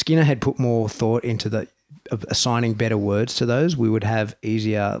 if Skinner had put more thought into assigning better words to those, we would have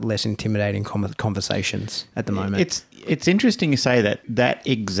easier, less intimidating conversations at the moment. It's interesting you say that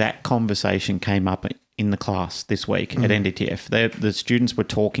exact conversation came up in the class this week at NDTF. The students were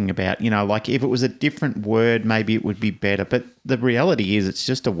talking about, like, if it was a different word, maybe it would be better. But the reality is it's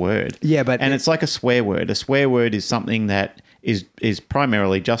just a word. Yeah, and it's like a swear word. A swear word is something that is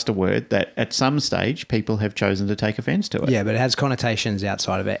primarily just a word that at some stage people have chosen to take offense to it. Yeah, but it has connotations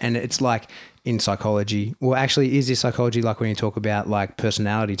outside of it. And it's like in psychology, well, actually, is this psychology like when you talk about like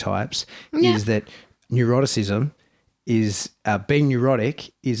personality types, is that neuroticism is being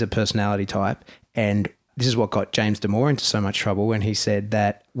neurotic is a personality type. And this is what got James Damore into so much trouble when he said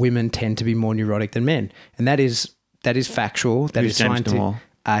that women tend to be more neurotic than men. And that is factual. That Who's is James scientific.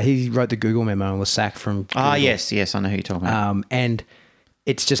 Damore? He wrote the Google memo and was sacked from Google. Ah, yes, I know who you're talking about. And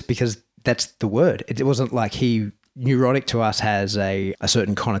it's just because that's the word. It wasn't like neurotic to us has a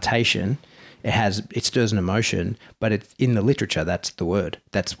certain connotation. It stirs an emotion, but it's in the literature, that's the word.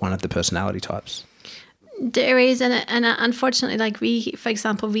 That's one of the personality types. There is, and unfortunately, like for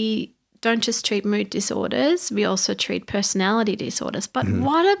example, we don't just treat mood disorders, we also treat personality disorders. But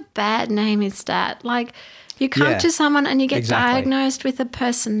what a bad name is that? Like, you come to someone and you get diagnosed with a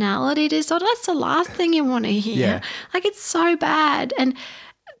personality disorder. That's the last thing you want to hear. Yeah. Like, it's so bad. And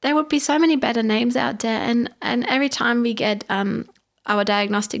there would be so many better names out there. And every time we get our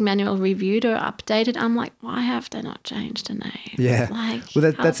diagnostic manual reviewed or updated. I'm like, why have they not changed the name? Yeah. Like,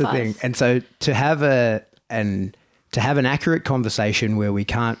 Well, that's the help thing. us. And so to have an accurate conversation where we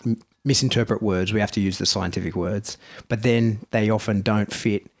can't misinterpret words, we have to use the scientific words, but then they often don't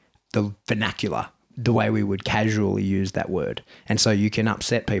fit the vernacular, the way we would casually use that word. And so you can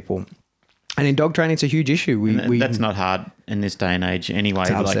upset people. And in dog training, it's a huge issue. That's not hard in this day and age anyway,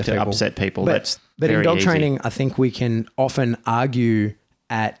 To like upset to people. upset people. But Very in dog easy. training, I think we can often argue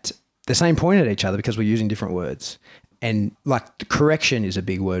at the same point at each other because we're using different words. And like correction is a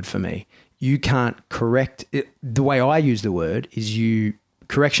big word for me. You can't correct it. The way I use the word is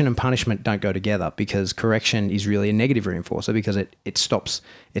correction and punishment don't go together, because correction is really a negative reinforcer because it stops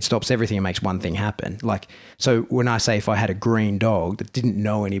everything and makes one thing happen. Like, so when I say if I had a green dog that didn't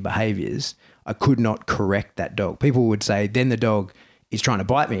know any behaviors, I could not correct that dog. People would say, then the dog is trying to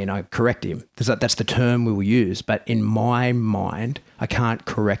bite me and I correct him. That's the term we will use. But in my mind, I can't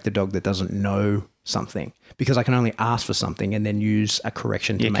correct a dog that doesn't know something, because I can only ask for something and then use a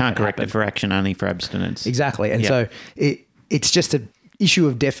correction to You make can't it correct happen. it for action, only for abstinence. Exactly. And Yeah. so it's just an issue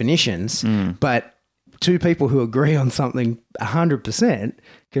of definitions, but two people who agree on something 100%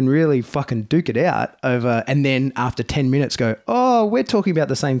 can really fucking duke it out over, and then after 10 minutes go, oh, we're talking about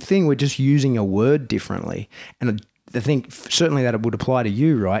the same thing, we're just using a word differently. And I think certainly that it would apply to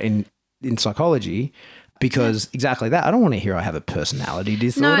you, right, in psychology, because exactly that. I don't want to hear I have a personality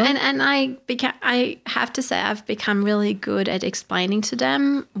disorder. No, and I have to say I've become really good at explaining to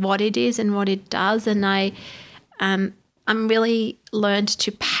them what it is and what it does, and I'm really learned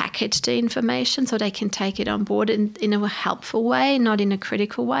to package the information so they can take it on board in a helpful way, not in a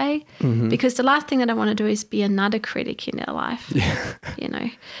critical way. Mm-hmm. Because the last thing that I want to do is be another critic in their life. Yeah. You know,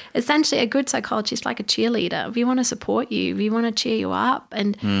 essentially a good psychologist is like a cheerleader. We want to support you. We want to cheer you up,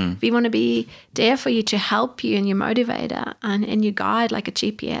 and we want to be there for you to help you, and your motivator and your guide, like a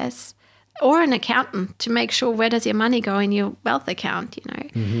GPS or an accountant, to make sure where does your money go in your wealth account, you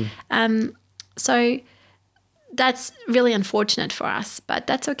know. Mm-hmm. So that's really unfortunate for us, but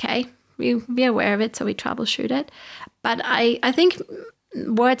that's okay. We're aware of it, so we troubleshoot it. But I think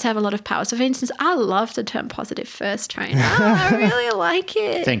words have a lot of power. So, for instance, I love the term positive first trainer. I really like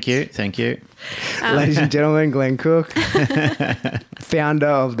it. Thank you. Ladies and gentlemen, Glenn Cook, founder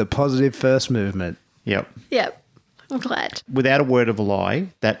of the Positive First Movement. Yep. Yep, I'm glad. Without a word of a lie,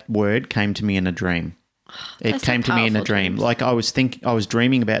 that word came to me in a dream. It That's came some to me in a powerful dream. dreams. Like I was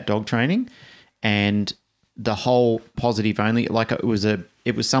dreaming about dog training, and the whole positive only, like it was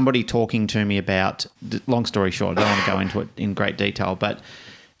somebody talking to me about, long story short, I don't want to go into it in great detail, but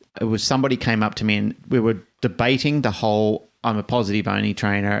it was somebody came up to me and we were debating the whole, I'm a positive only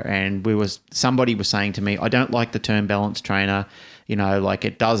trainer, and somebody was saying to me, I don't like the term balanced trainer, you know, like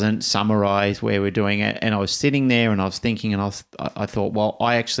it doesn't summarize where we're doing it. And I was sitting there and I was thinking, and I thought, well,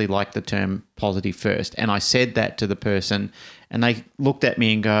 I actually like the term positive first. And I said that to the person, and they looked at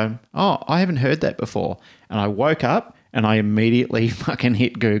me and go, oh, I haven't heard that before. And I woke up and I immediately fucking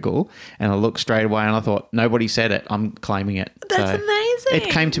hit Google and I looked straight away and I thought, nobody said it. I'm claiming it. That's amazing. It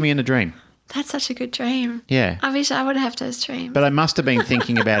came to me in a dream. That's such a good dream. Yeah. I wish I would have those dreams. But I must have been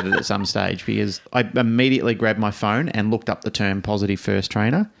thinking about it at some stage, because I immediately grabbed my phone and looked up the term positive first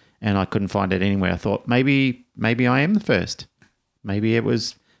trainer, and I couldn't find it anywhere. I thought maybe I am the first. Maybe it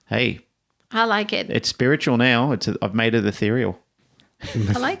was, hey, I like it. it's spiritual now. I've made it ethereal.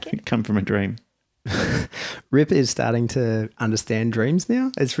 I like it. It come from a dream. Rip is starting to understand dreams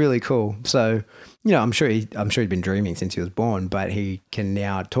now. It's really cool. So, you know, I'm sure he's been dreaming since he was born, but he can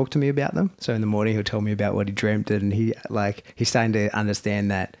now talk to me about them. So in the morning he'll tell me about what he dreamt, and he's starting to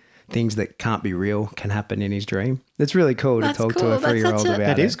understand that things that can't be real can happen in his dream. It's really cool That's to talk cool. to a That's 3-year-old such a- about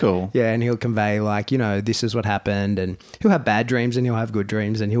That it. is cool. Yeah, and he'll convey like, you know, this is what happened, and he'll have bad dreams and he'll have good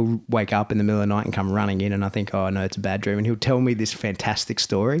dreams, and he'll wake up in the middle of the night and come running in, and I think, oh no, it's a bad dream, and he'll tell me this fantastic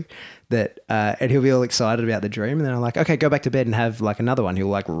story that, and he'll be all excited about the dream, and then I'm like, okay, go back to bed and have like another one. He'll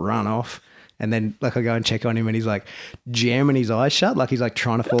like run off. And then like I go and check on him and he's like jamming his eyes shut, like he's like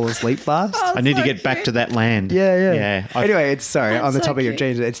trying to fall asleep fast. I need to get back to that land. Yeah. I- Anyway, it's on the so topic of cute.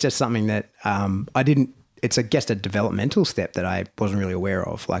 dreams. It's just something that it's I guess a developmental step that I wasn't really aware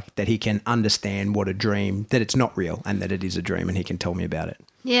of, like that he can understand what a dream, that it's not real and that it is a dream, and he can tell me about it.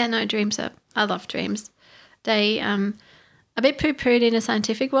 Yeah, no, dreams I love dreams. They a bit poo-pooed in a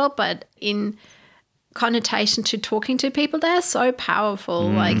scientific world, but in connotation to talking to people, they're so powerful.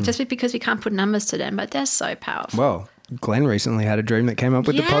 Like just because we can't put numbers to them, but they're so powerful. Well, Glenn recently had a dream that came up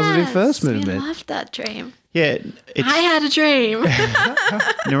with the Positive First We Movement. loved that dream. Yeah, I had a dream.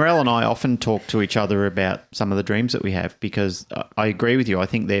 Narelle and I often talk to each other about some of the dreams that we have, because I agree with you. I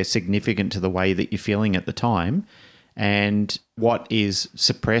think they're significant to the way that you're feeling at the time. And what is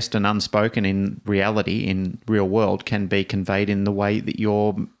suppressed and unspoken in reality, in real world, can be conveyed in the way that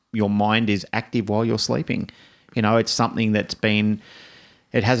your mind is active while you're sleeping. It's something that's been,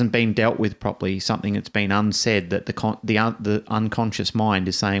 it hasn't been dealt with properly, something that's been unsaid, that the unconscious mind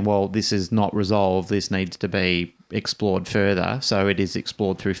is saying, well, this is not resolved, this needs to be explored further. So it is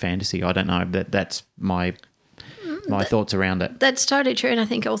explored through fantasy. I don't know, that's my thoughts around it. That's totally true. And I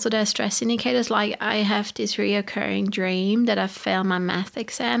think also there's stress indicators. Like I have this reoccurring dream that I failed my math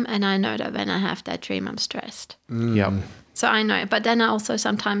exam, and I know that when I have that dream, I'm stressed. Yep. So I know. But then I also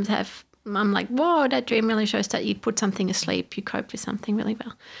sometimes I'm like, whoa, that dream really shows that you put something asleep, you cope with something really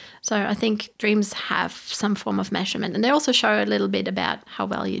well. So I think dreams have some form of measurement. And they also show a little bit about how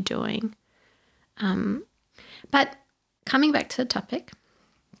well you're doing. But coming back to the topic.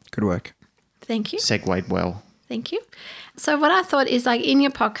 Good work. Thank you. Segued well. Thank you. So what I thought is, like, in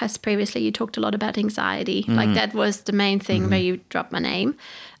your podcast previously, you talked a lot about anxiety. Like that was the main thing where you dropped my name.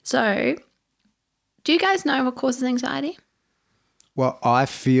 So do you guys know what causes anxiety? Well, I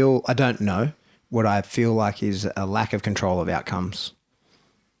don't know. What I feel like is a lack of control of outcomes.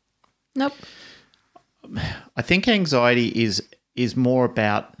 Nope. I think anxiety is more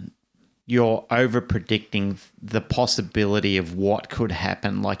about you're over predicting the possibility of what could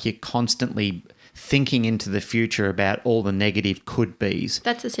happen. Like you're constantly thinking into the future about all the negative could be's.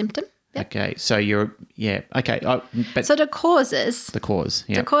 That's a symptom. Yep. Okay. So okay. But so the causes. The cause.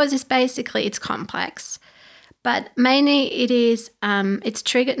 Yeah. The cause is basically, it's complex. But mainly it is, it's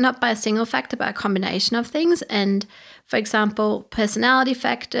triggered not by a single factor, but a combination of things. And for example, personality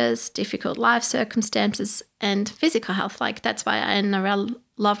factors, difficult life circumstances, and physical health. Like that's why I and Narelle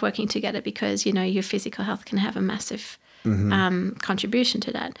love working together, because, your physical health can have a massive contribution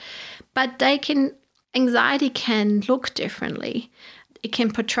to that. But anxiety can look differently. It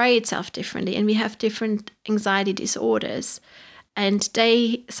can portray itself differently. And we have different anxiety disorders. And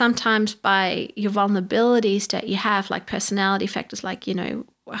they sometimes, by your vulnerabilities that you have, like personality factors, like,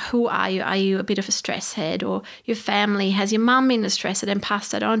 who are you? Are you a bit of a stress head? Or your family, has your mum been a stressor and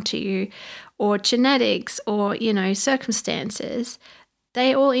passed that on to you? Or genetics, or, circumstances.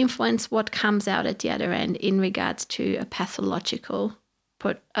 They all influence what comes out at the other end in regards to a pathological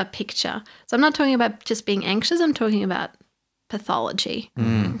picture. So I'm not talking about just being anxious. I'm talking about pathology.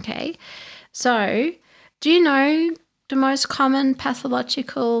 Okay. So do you know the most common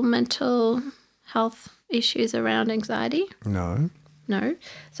pathological mental health issues around anxiety? No.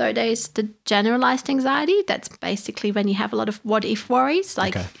 So there's the generalized anxiety. That's basically when you have a lot of what-if worries.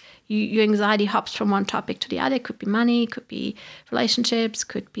 Like your anxiety hops from one topic to the other. It could be money, could be relationships,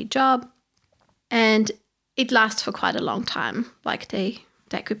 could be job. And it lasts for quite a long time. Like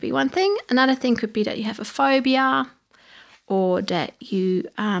that could be one thing. Another thing could be that you have a phobia, or that you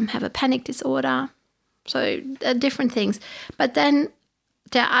have a panic disorder. So different things. But then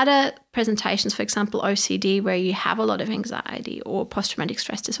there are other presentations, for example, OCD, where you have a lot of anxiety, or post-traumatic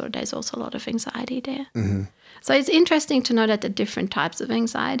stress disorder. There's also a lot of anxiety there. So it's interesting to know that there are different types of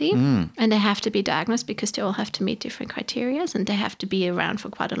anxiety, and they have to be diagnosed because they all have to meet different criteria, and they have to be around for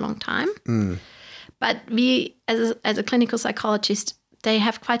quite a long time. But we, as a clinical psychologist, they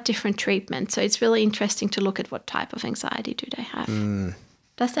have quite different treatments. So it's really interesting to look at what type of anxiety do they have.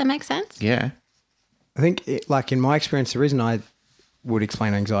 Does that make sense? Yeah. I think, in my experience, the reason I would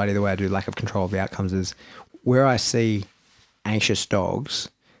explain anxiety the way I do, lack of control of the outcomes, is where I see anxious dogs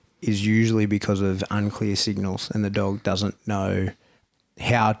is usually because of unclear signals, and the dog doesn't know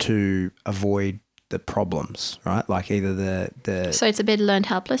how to avoid the problems, right? Like either the So it's a bit learned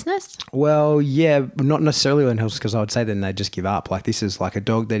helplessness? Well, yeah, not necessarily learned helplessness, because I would say then they just give up. Like this is like a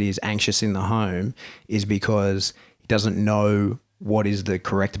dog that is anxious in the home is because he doesn't know what is the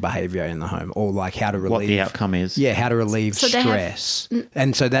correct behavior in the home, or like how to relieve. What the outcome is. Yeah, how to relieve stress.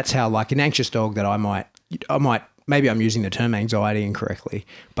 And so that's how, like, an anxious dog that I might, maybe I'm using the term anxiety incorrectly,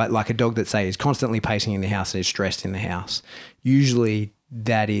 but like a dog that, say, is constantly pacing in the house and is stressed in the house, usually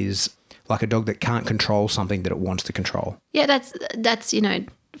that is like a dog that can't control something that it wants to control. Yeah, that's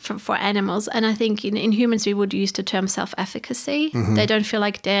for animals. And I think in humans we would use the term self-efficacy. They don't feel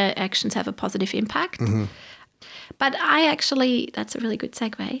like their actions have a positive impact. But that's a really good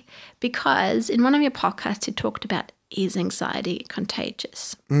segue, because in one of your podcasts you talked about, is anxiety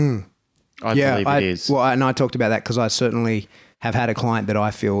contagious? I believe it is. Well, and I talked about that because I certainly have had a client that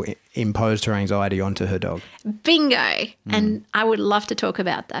I feel imposed her anxiety onto her dog. Bingo. And I would love to talk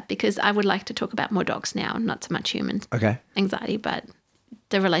about that, because I would like to talk about more dogs now, not so much humans. Okay. Anxiety, but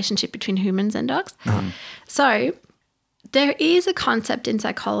the relationship between humans and dogs. So there is a concept in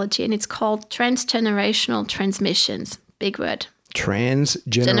psychology, and it's called transgenerational transmissions. Big word.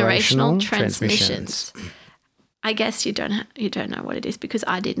 Transgenerational transmissions. I guess you don't know what it is, because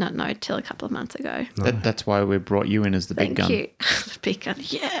I did not know it till a couple of months ago. That's why we brought you in as the big gun. Thank you. The big gun.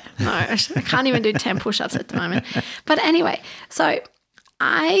 Yeah. No, I can't even do 10 push-ups at the moment. But anyway, so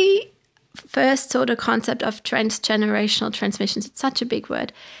I first saw the concept of transgenerational transmissions. It's such a big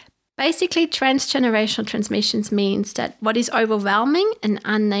word. Basically, transgenerational transmissions means that what is overwhelming and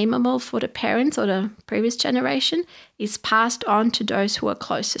unnameable for the parents or the previous generation is passed on to those who are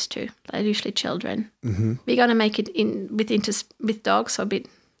closest to, like usually children. Mm-hmm. We're going to make it with dogs, so we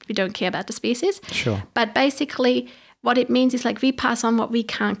don't care about the species. Sure. But basically, what it means is like we pass on what we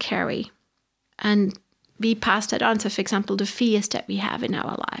can't carry, and we pass that on. So, for example, the fears that we have in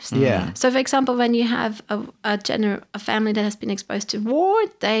our lives. Yeah. So, for example, when you have a family that has been exposed to war,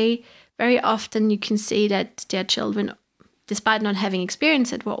 they very often you can see that their children, despite not having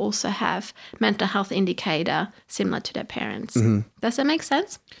experienced it, will also have mental health indicator similar to their parents. Mm-hmm. Does that make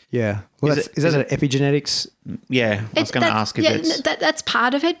sense? Yeah. Well, is that an epigenetics? Yeah, I was going to ask if it's... that's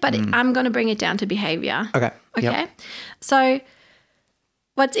part of it, but I'm going to bring it down to behavior. Okay. Okay. Yep. So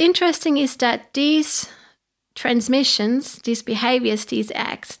what's interesting is that these transmissions, these behaviors, these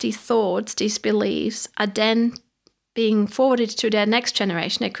acts, these thoughts, these beliefs are then being forwarded to their next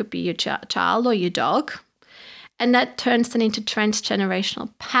generation. It could be your child or your dog. And that turns then into transgenerational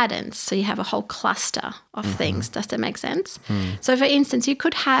patterns. So you have a whole cluster of things. Does that make sense? So for instance, you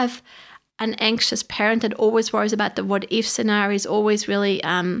could have an anxious parent that always worries about the what-if scenarios, always really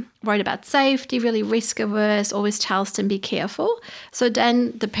worried about safety, really risk-averse, always tells them be careful. So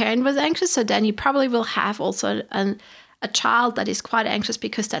then the parent was anxious, so then you probably will have also a child that is quite anxious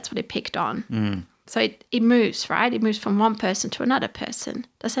because that's what it picked on. So it moves, right? It moves from one person to another person.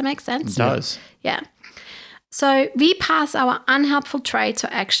 Does that make sense? It does. Yeah. So we pass our unhelpful traits or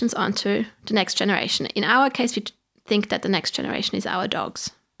actions on to the next generation. In our case, we think that the next generation is our dogs.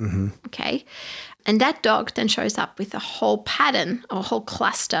 Mm-hmm. Okay. And that dog then shows up with a whole pattern or a whole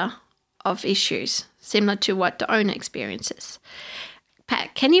cluster of issues similar to what the owner experiences.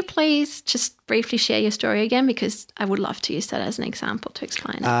 Pat, can you please just briefly share your story again? Because I would love to use that as an example to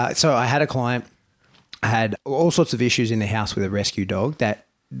explain it. So I had a client, had all sorts of issues in the house with a rescue dog that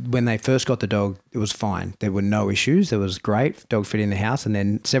when they first got the dog, it was fine. There were no issues. There was great. Dog fit in the house. And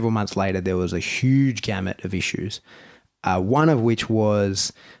then several months later, there was a huge gamut of issues. One of which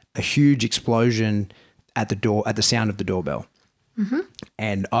was a huge explosion at the door, at the sound of the doorbell. Mm-hmm.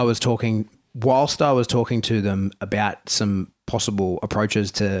 And whilst I was talking to them about some possible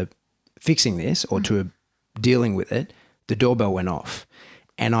approaches to fixing this or to dealing with it, the doorbell went off.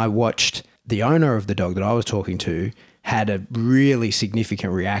 And I watched the owner of the dog that I was talking to had a really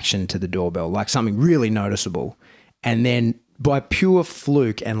significant reaction to the doorbell, like something really noticeable. And then by pure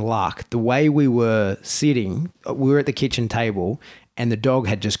fluke and luck, the way we were sitting, we were at the kitchen table and the dog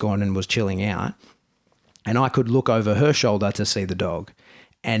had just gone and was chilling out. And I could look over her shoulder to see the dog.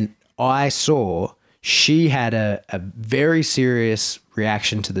 And I saw she had a very serious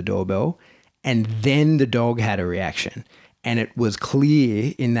reaction to the doorbell, and then the dog had a reaction. And it was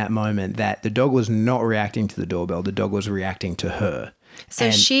clear in that moment that the dog was not reacting to the doorbell. The dog was reacting to her.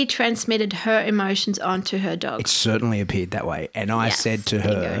 So she transmitted her emotions onto her dog. It certainly appeared that way. And I said to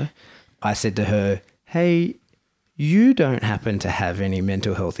her, hey, you don't happen to have any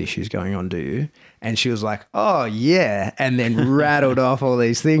mental health issues going on, do you? And she was like, oh, yeah. And then rattled off all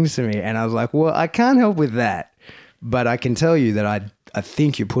these things to me. And I was like, well, I can't help with that. But I can tell you that I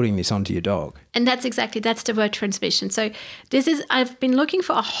think you're putting this onto your dog. And that's the word transmission. So I've been looking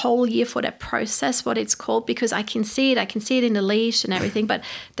for a whole year for that process, what it's called, because I can see it in the leash and everything, but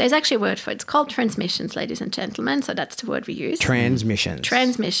there's actually a word for it. It's called transmissions, ladies and gentlemen. So that's the word we use. Transmissions.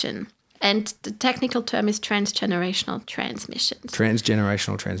 Transmission. And the technical term is transgenerational transmissions.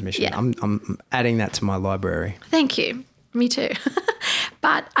 Transgenerational transmission. Yeah. I'm adding that to my library. Thank you. Me too.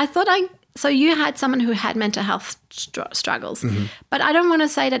 But I thought so you had someone who had mental health struggles, but I don't want to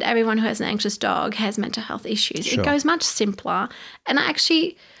say that everyone who has an anxious dog has mental health issues. Sure. It goes much simpler. And I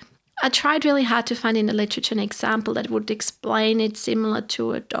tried really hard to find in the literature an example that would explain it similar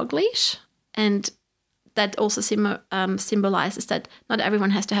to a dog leash, and that also symbolizes that not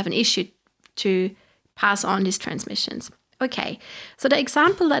everyone has to have an issue to pass on these transmissions. Okay, so the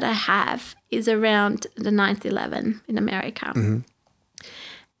example that I have is around the 9/11 in America. Mm-hmm.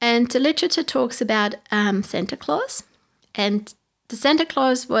 And the literature talks about Santa Claus. And the Santa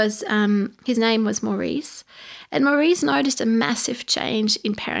Claus was, his name was Maurice. And Maurice noticed a massive change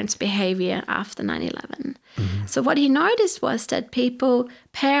in parents' behavior after 9/11. Mm-hmm. So what he noticed was that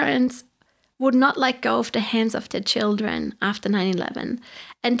parents would not let go of the hands of their children after 9/11.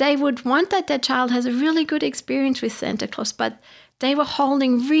 And they would want that their child has a really good experience with Santa Claus, but they were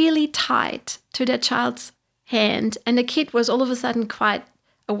holding really tight to their child's hand, and the kid was all of a sudden quite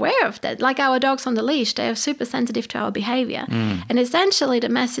aware of that. Like our dogs on the leash, they are super sensitive to our behavior. And essentially the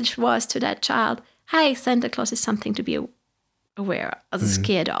message was to that child, hey, Santa Claus is something to be aware of,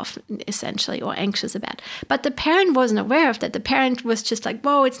 scared of, essentially, or anxious about. But the parent wasn't aware of that. The parent was just like,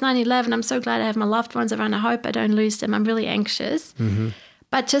 whoa, it's 9/11. I'm so glad I have my loved ones around. I hope I don't lose them. I'm really anxious.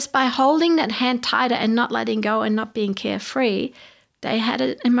 But just by holding that hand tighter and not letting go and not being carefree, they had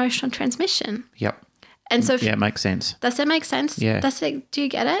an emotional transmission. Yep. And so, Yeah, it makes sense. does that make sense? Yeah. Do you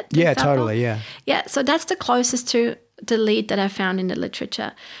get it? Yeah, Example? totally. Yeah. Yeah, so that's the closest to the lead that I found in the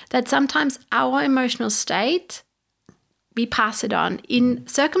literature, that sometimes our emotional state, we pass it on in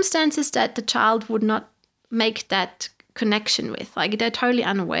circumstances that the child would not make that connection with. Like they're totally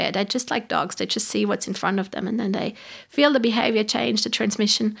unaware. They're just like dogs. They just see what's in front of them and then they feel the behavior change, the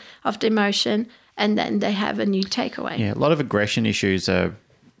transmission of the emotion, and then they have a new takeaway. Yeah, a lot of aggression issues are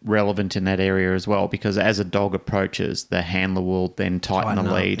relevant in that area as well, because as a dog approaches, the handler will then tighten the Tighten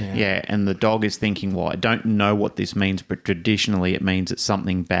up, lead. yeah. And the dog is thinking, well, I don't know what this means, but traditionally it means that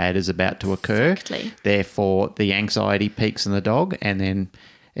something bad is about to occur. Exactly. Therefore, the anxiety peaks in the dog, and then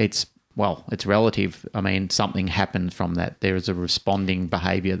it's relative. I mean, something happens from that. There is a responding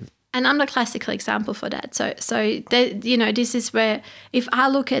behavior. And I'm the classical example for that. This is where if I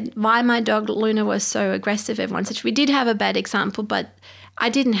look at why my dog Luna was so aggressive at one stage, we did have a bad example, but I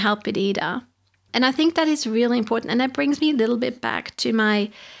didn't help it either. And I think that is really important. And that brings me a little bit back to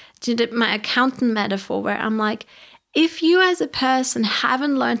my accountant metaphor, where I'm like, if you as a person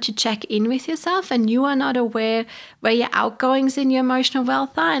haven't learned to check in with yourself and you are not aware where your outgoings in your emotional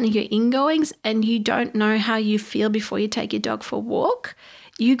wealth are and your ingoings, and you don't know how you feel before you take your dog for a walk,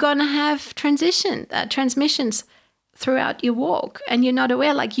 you're going to have transmissions throughout your walk, and you're not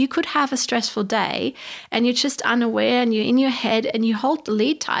aware. Like you could have a stressful day and you're just unaware and you're in your head and you hold the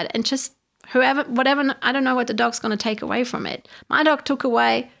lead tight and just whatever, I don't know what the dog's going to take away from it. My dog took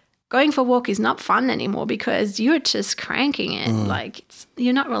away going for a walk is not fun anymore because you're just cranking it. Like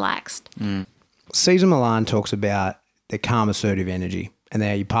you're not relaxed. Cesar Millan talks about the calm, assertive energy, and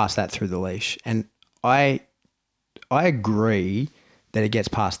there you pass that through the leash. And I agree that it gets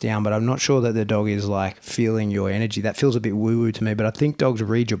passed down, but I'm not sure that the dog is like feeling your energy. That feels a bit woo-woo to me, but I think dogs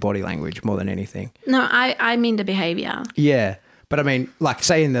read your body language more than anything. No, I mean the behavior. Yeah. But I mean, like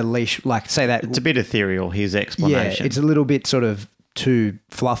say in the leash, like say that. It's a bit ethereal, his explanation. Yeah, it's a little bit sort of too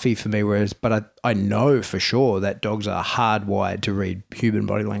fluffy for me, but I know for sure that dogs are hardwired to read human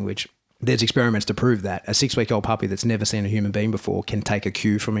body language. There's experiments to prove that. A 6-week-old puppy that's never seen a human being before can take a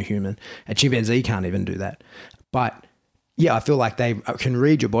cue from a human. A chimpanzee can't even do that. But yeah, I feel like they can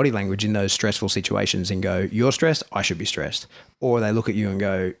read your body language in those stressful situations and go, you're stressed, I should be stressed. Or they look at you and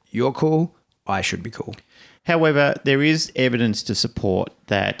go, you're cool, I should be cool. However, there is evidence to support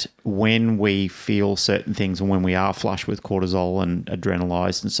that when we feel certain things and when we are flush with cortisol and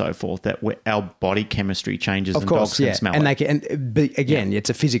adrenalized and so forth, that our body chemistry changes. Of and course, dogs yeah. can smell and it. But again, it's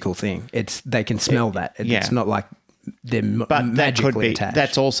a physical thing. They can smell that. It's not like they're magically attached.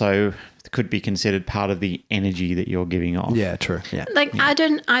 That's also could be considered part of the energy that you're giving off. Yeah, true. Yeah.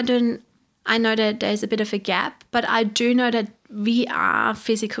 I know that there's a bit of a gap, but I do know that we are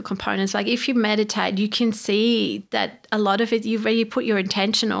physical components. Like if you meditate, you can see that a lot of it, where you put your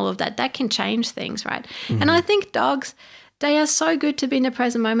intention, all of that can change things, right? Mm-hmm. And I think dogs, they are so good to be in the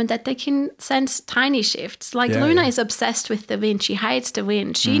present moment that they can sense tiny shifts. Like Luna is obsessed with the wind. She hates the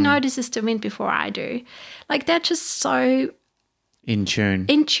wind. She notices the wind before I do. Like they're just so in tune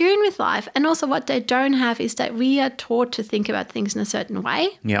with life. And also what they don't have is that we are taught to think about things in a certain way.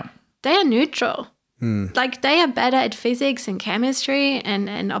 Yeah. They are neutral. Like they are better at physics and chemistry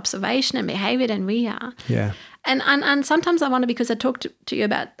and observation and behavior than we are. Yeah. And sometimes I wonder, because I talked to you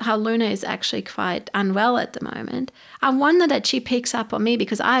about how Luna is actually quite unwell at the moment, I wonder that she picks up on me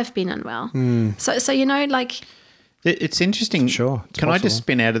because I've been unwell. So like... It's interesting. Sure. Can I just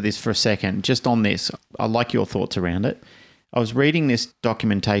spin out of this for a second, just on this? I like your thoughts around it. I was reading this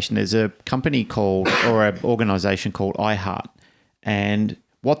documentation. There's a company called, or an organisation called iHeart, and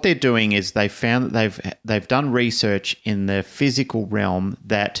what they're doing is they found that they've done research in the physical realm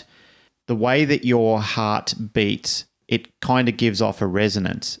that the way that your heart beats, it kind of gives off a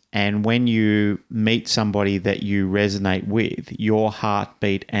resonance. And when you meet somebody that you resonate with, your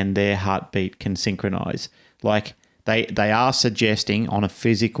heartbeat and their heartbeat can synchronize. Like they are suggesting on a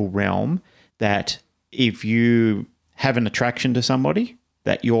physical realm that if you have an attraction to somebody,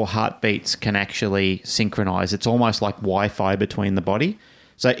 that your heartbeats can actually synchronize. It's almost like Wi-Fi between the body.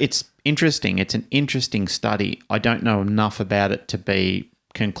 So it's interesting. It's an interesting study. I don't know enough about it to be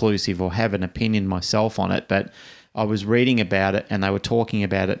conclusive or have an opinion myself on it, but I was reading about it and they were talking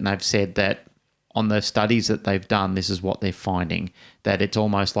about it, and they've said that on the studies that they've done, this is what they're finding, that it's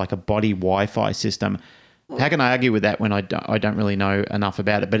almost like a body Wi-Fi system. How can I argue with that when I don't really know enough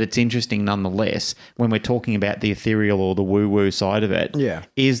about it? But it's interesting nonetheless when we're talking about the ethereal or the woo-woo side of it. Yeah.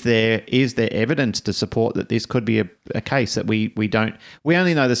 Is there evidence to support that this could be a case that we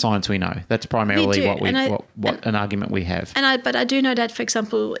only know the science we know. That's primarily what an argument we have. But I do know that, for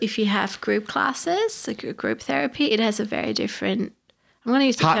example, if you have group classes, like group therapy, it has a very different. I'm going to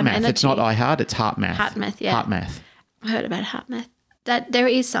use the heart term math. energy. It's not iHeart, it's heart math. Heart math, yeah. Heart math. I heard about heart math. That there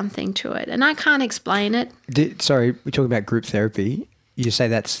is something to it, and I can't explain it. Sorry, we're talking about group therapy. You say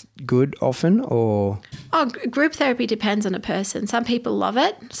that's good often, or? Oh, group therapy depends on a person. Some people love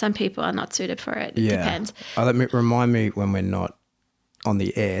it. Some people are not suited for it. It depends. Remind me when we're not on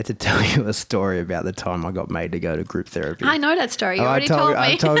the air to tell you a story about the time I got made to go to group therapy. I know that story. You already told me.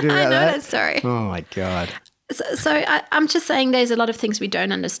 I told you about I know that story. Oh, my God. So I'm just saying there's a lot of things we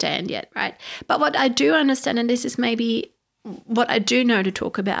don't understand yet, right? But what I do understand, and this is maybe what I do know to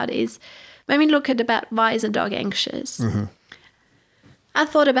talk about, is when we look at about why is a dog anxious. Mm-hmm. I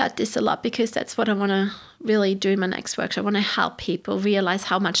thought about this a lot because that's what I want to really do in my next workshop. I want to help people realize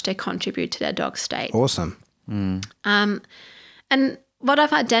how much they contribute to their dog state. Awesome. And what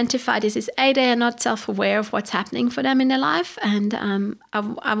I've identified is A, they are not self-aware of what's happening for them in their life, and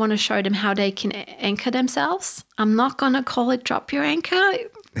I want to show them how they can anchor themselves. I'm not going to call it drop your anchor.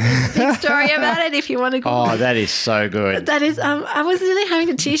 There's a big story about it if you want to go. Oh, that is so good. That is, I was really having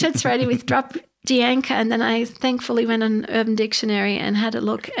the T-shirts ready with drop the anchor, and then I thankfully went on Urban Dictionary and had a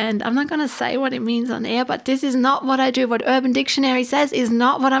look, and I'm not going to say what it means on air, but this is not what I do. What Urban Dictionary says is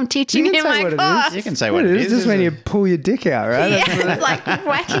not what I'm teaching in my class. You can say what it is. It's just when you pull your dick out, right? Yeah, it's like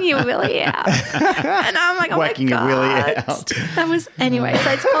whacking your willy out. And I'm like, oh whacking my God. your willy out. That was, anyway, so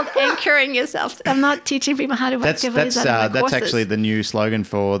it's called anchoring yourself. I'm not teaching people how to whack their willies out of my That's courses. actually the new slogan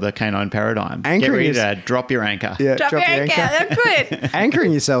for the canine paradigm. Anchoring Get ready is- to drop your anchor. Yeah, Drop your anchor. That's good.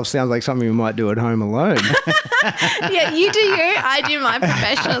 Anchoring yourself sounds like something you might do at home alone. Yeah, you do you, I do my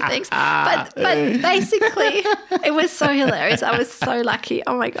professional things. But basically, it was so hilarious. I was so lucky.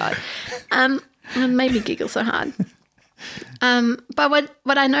 Oh my God. It made me giggle so hard. But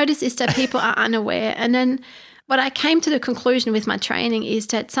what I noticed is that people are unaware. And then what I came to the conclusion with my training is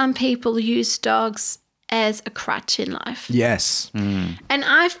that some people use dogs as a crutch in life. Yes. And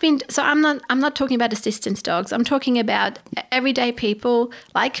I'm not talking about assistance dogs. I'm talking about everyday people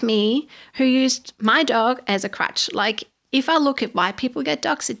like me who used my dog as a crutch. Like, if I look at why people get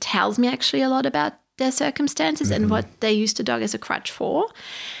dogs, it tells me actually a lot about their circumstances and what they used the dog as a crutch for.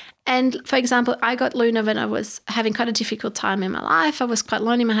 And for example, I got Luna when I was having quite a difficult time in my life. I was quite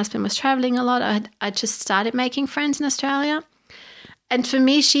lonely. My husband was traveling a lot. I just started making friends in Australia. And for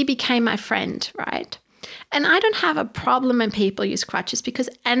me, she became my friend, right? And I don't have a problem when people use crutches because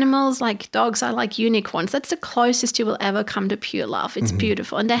animals like dogs are like unicorns. That's the closest you will ever come to pure love. It's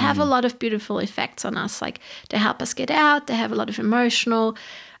beautiful. And they have a lot of beautiful effects on us. Like, they help us get out. They have a lot of emotional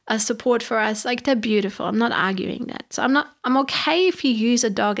support for us. Like, they're beautiful. I'm not arguing that. So I'm okay if you use a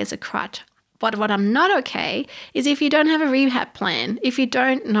dog as a crutch. But what I'm not okay is if you don't have a rehab plan, if you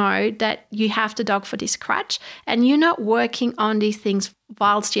don't know that you have the dog for this crutch and you're not working on these things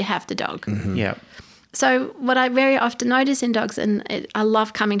whilst you have the dog. Yeah. So what I very often notice in dogs, and I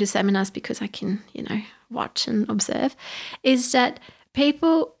love coming to seminars because I can, watch and observe, is that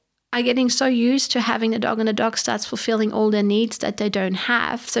people are getting so used to having a dog and the dog starts fulfilling all their needs that they don't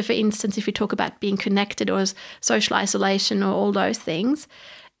have. So for instance, if you talk about being connected or social isolation or all those things,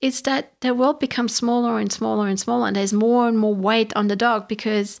 it's that their world becomes smaller and smaller and smaller, and there's more and more weight on the dog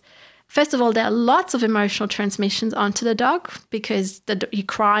because first of all, there are lots of emotional transmissions onto the dog because you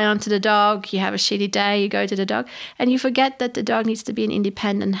cry onto the dog, you have a shitty day, you go to the dog, and you forget that the dog needs to be an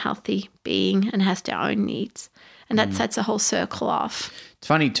independent, healthy being and has their own needs. And that sets a whole circle off. It's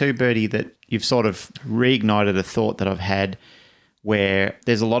funny too, Birdy, that you've sort of reignited a thought that I've had where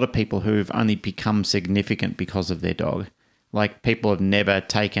there's a lot of people who've only become significant because of their dog. Like, people have never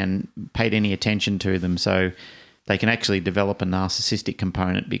paid any attention to them, so they can actually develop a narcissistic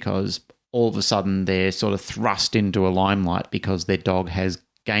component because all of a sudden they're sort of thrust into a limelight because their dog has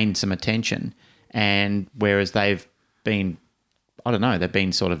gained some attention. And whereas they've been, they've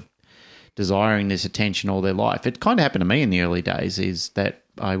been sort of desiring this attention all their life. It kind of happened to me in the early days, is that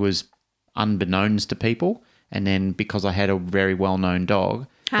I was unbeknownst to people. And then because I had a very well-known dog.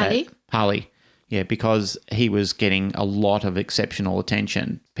 Harley. Yeah, because he was getting a lot of exceptional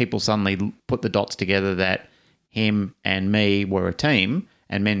attention. People suddenly put the dots together that him and me were a team,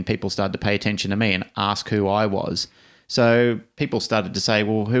 and then people started to pay attention to me and ask who I was. So people started to say,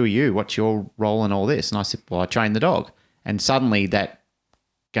 well, who are you? What's your role in all this? And I said, well, I train the dog. And suddenly that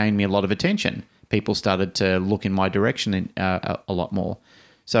gained me a lot of attention. people started to look in my direction a lot more.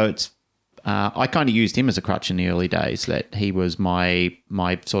 So it's I kind of used him as a crutch in the early days, that he was my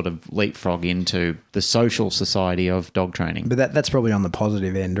sort of leapfrog into the social society of dog training. But that's probably on the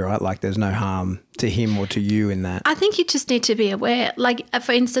positive end, right? Like there's no harm to him or to you in that. I think you just need to be aware. Like,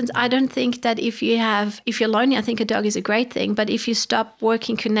 for instance, I don't think that if you're lonely, I think a dog is a great thing. But if you stop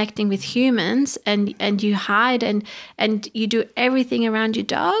connecting with humans and you hide and you do everything around your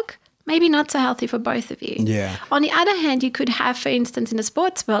dog, maybe not so healthy for both of you. Yeah. On the other hand, you could have, for instance, in a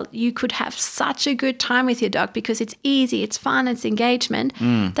sports world, you could have such a good time with your dog because it's easy, it's fun, it's engagement,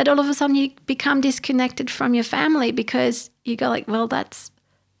 that all of a sudden you become disconnected from your family because you go like, well, that's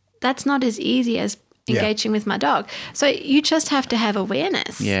not as easy as engaging with my dog. So you just have to have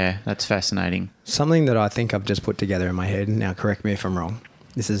awareness. Yeah, that's fascinating. Something that I think I've just put together in my head, now correct me if I'm wrong,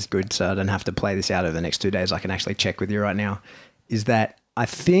 this is good so I don't have to play this out over the next 2 days, I can actually check with you right now, is that I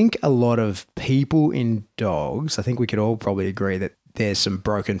think a lot of people in dogs, I think we could all probably agree that there's some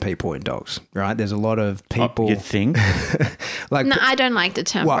broken people in dogs, right? There's a lot of people. You think? Like, No, I don't like the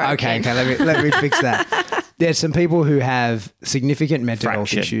term well, broken. okay, let me fix that. There's some people who have significant mental health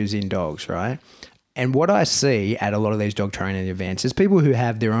Fractured. issues in dogs, right? And what I see at a lot of these dog training events is people who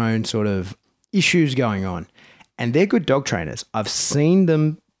have their own sort of issues going on, and they're good dog trainers. I've seen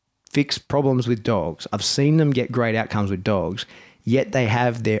them fix problems with dogs. I've seen them get great outcomes with dogs. Yet they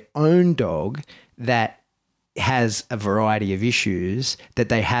have their own dog that has a variety of issues that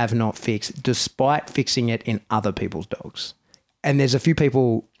they have not fixed, despite fixing it in other people's dogs. And there's a few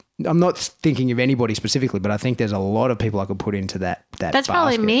people, I'm not thinking of anybody specifically, but I think there's a lot of people I could put into that That's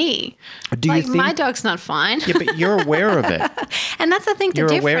probably basket. me. Do you like, think my dog's not fine. Yeah, but you're aware of it. And that's, I think, the You're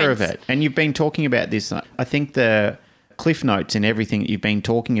difference. aware of it. And you've been talking about this. I think the cliff notes in everything that you've been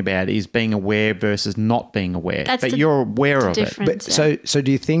talking about is being aware versus not being aware. That's but the you're aware of it. difference. But so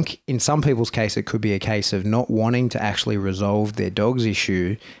do you think in some people's case it could be a case of not wanting to actually resolve their dog's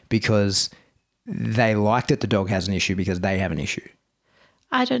issue because they like that the dog has an issue because they have an issue?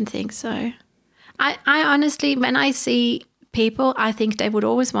 I don't think so. I honestly, when I see people, I think they would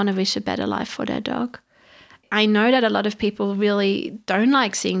always want to wish a better life for their dog. I know that a lot of people really don't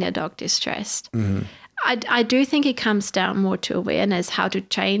like seeing their dog distressed. Mm-hmm. I do think it comes down more to awareness, how to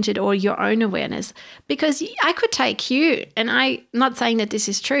change it, or your own awareness. Because I could take you, and I'm not saying that this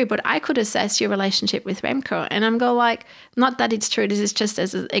is true, but I could assess your relationship with Remco, and I'm go like, not that it's true. This is just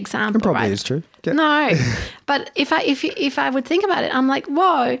as an example. It probably right? is true. Yeah. No, but if I would think about it, I'm like,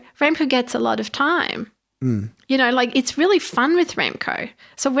 whoa, Remco gets a lot of time. You know, like it's really fun with Remco.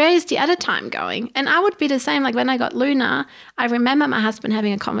 So where is the other time going? And I would be the same. Like when I got Luna, I remember my husband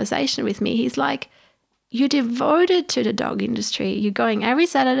having a conversation with me. He's like, you're devoted to the dog industry. You're going every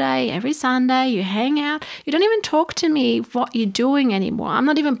Saturday, every Sunday, you hang out. You don't even talk to me what you're doing anymore. I'm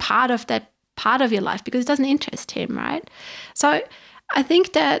not even part of that part of your life because it doesn't interest him, right? So I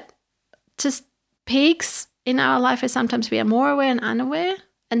think that just peaks in our life is sometimes we are more aware and unaware.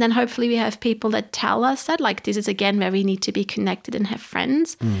 And then hopefully we have people that tell us that, like this is again where we need to be connected and have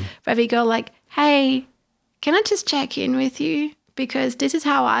friends, where we go like, hey, can I just check in with you? Because this is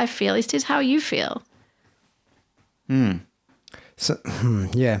how I feel. Is this how you feel? So,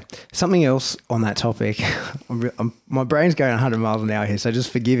 yeah. Something else on that topic. My brain's going 100 miles an hour here, so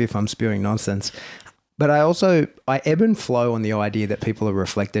just forgive if I'm spewing nonsense. But I ebb and flow on the idea that people are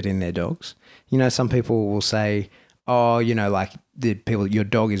reflected in their dogs. You know, some people will say, oh, you know, like your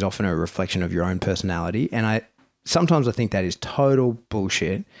dog is often a reflection of your own personality. And sometimes I think that is total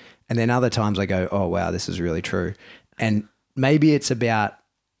bullshit. And then other times I go, oh, wow, this is really true. And maybe it's about,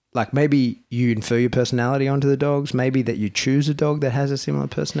 like maybe you infer your personality onto the dogs, maybe that you choose a dog that has a similar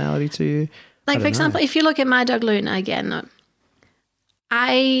personality to you. Like, for example, if you look at my dog Luna again,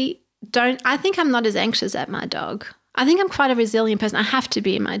 I think I'm not as anxious at my dog. I think I'm quite a resilient person. I have to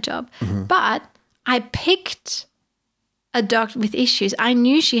be in my job. But I picked a dog with issues. I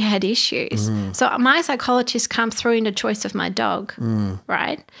knew she had issues. So my psychologist come through in the choice of my dog,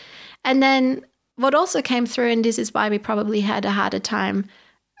 right? And then what also came through, and this is why we probably had a harder time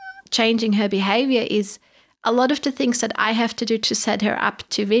changing her behavior, is a lot of the things that I have to do to set her up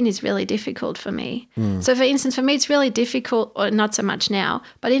to win is really difficult for me. So for instance, for me, it's really difficult, or not so much now,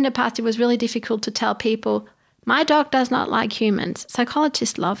 but in the past it was really difficult to tell people, my dog does not like humans.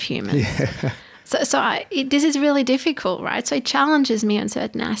 Psychologists love humans. Yeah. This is really difficult, right? So it challenges me on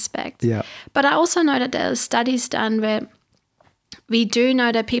certain aspects. Yeah. But I also know that there are studies done where we do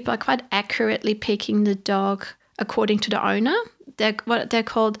know that people are quite accurately picking the dog according to the owner. They're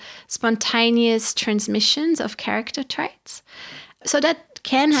called spontaneous transmissions of character traits. So that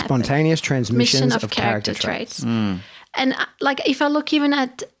can happen. Spontaneous transmissions of character traits. And like if I look even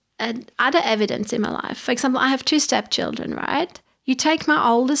at other evidence in my life. For example, I have 2 stepchildren, right? You take my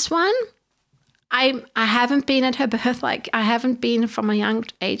oldest one. I haven't been at her birth, like I haven't been from a young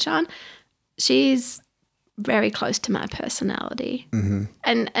age on. She's very close to my personality. Mm-hmm.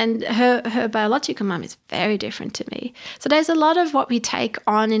 And her biological mum is very different to me. So there's a lot of what we take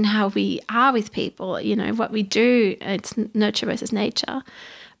on in how we are with people, you know, what we do. It's nurture versus nature.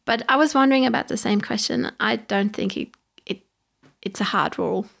 But I was wondering about the same question. I don't think it's a hard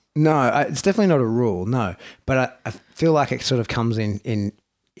rule. No, it's definitely not a rule, no. But I feel like it sort of comes in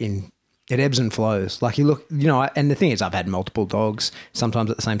it ebbs and flows. Like you look, you know, and the thing is I've had multiple dogs.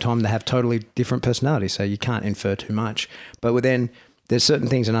 Sometimes at the same time they have totally different personalities, so you can't infer too much. But then there's certain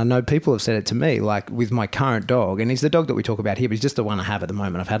things, and I know people have said it to me, like with my current dog, and he's the dog that we talk about here, but he's just the one I have at the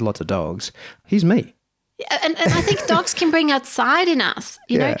moment. I've had lots of dogs. He's me. And I think dogs can bring outside in us,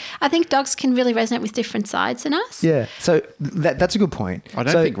 you know. I think dogs can really resonate with different sides in us. Yeah. So that's a good point. I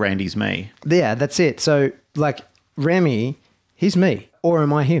don't think Randy's me. Yeah, that's it. So like Remy, he's me, or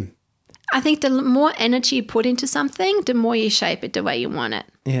am I him? I think the more energy you put into something, the more you shape it the way you want it.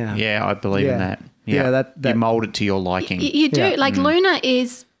 Yeah. Yeah, I believe in that. Yeah, that you mold it to your liking. You do. Yeah. Like Luna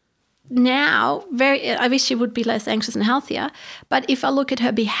is now I wish she would be less anxious and healthier, but if I look at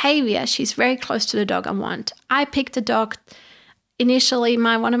her behavior, she's very close to the dog I want. I picked a dog initially.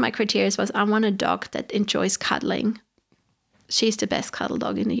 One of my criteria was I want a dog that enjoys cuddling. She's the best cuddle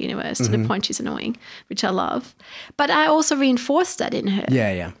dog in the universe, to the point she's annoying, which I love. But I also reinforced that in her.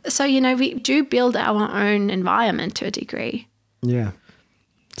 Yeah, yeah. So, you know, we do build our own environment to a degree. Yeah.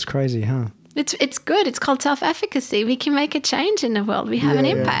 It's crazy, huh? It's good. It's called self-efficacy. We can make a change in the world. We have an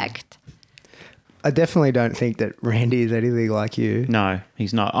impact. I definitely don't think that Randy is anything like you. No,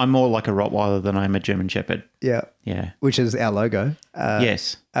 he's not. I'm more like a Rottweiler than I am a German Shepherd. Yeah. Yeah. Which is our logo.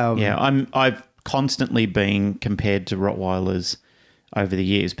 Yes. I've constantly been compared to Rottweilers over the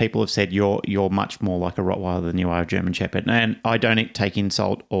years. People have said you're much more like a Rottweiler than you are a German Shepherd. And I don't take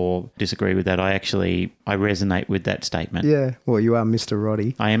insult or disagree with that. I resonate with that statement. Yeah. Well, you are Mr.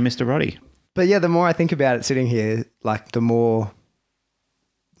 Roddy. I am Mr. Roddy. But yeah, the more I think about it sitting here, like the more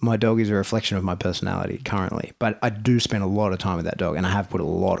my dog is a reflection of my personality currently. But I do spend a lot of time with that dog, and I have put a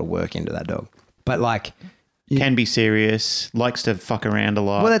lot of work into that dog. But like... Can be serious, likes to fuck around a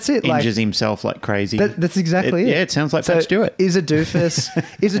lot. Well, that's it. Injures himself like crazy. That's exactly it. Yeah, it sounds like Pat Stewart. Is a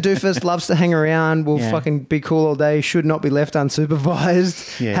doofus, loves to hang around, will fucking be cool all day, should not be left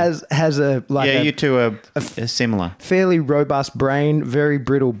unsupervised, has a... like you two are similar. Fairly robust brain, very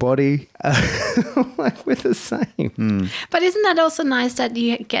brittle body. Like we're the same. But isn't that also nice that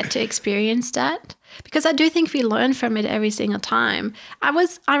you get to experience that? Because I do think we learn from it every single time.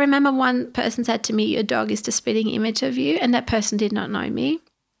 I remember one person said to me, your dog is the spitting image of you, and that person did not know me.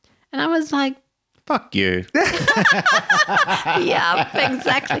 And I was like, fuck you. Yeah,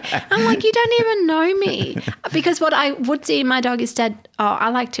 exactly. I'm like, you don't even know me. Because what I would see in my dog is that,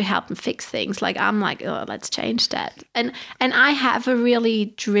 I like to help him fix things. Like, I'm like, let's change that. And I have a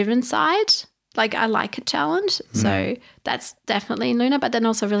really driven side. Like, I like a challenge. So that's definitely in Luna, but then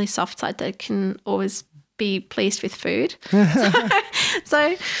also a really soft side that can always be pleased with food.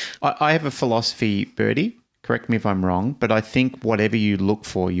 So I have a philosophy, Birdy. Correct me if I'm wrong, but I think whatever you look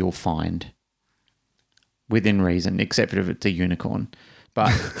for, you'll find within reason, except if it's a unicorn.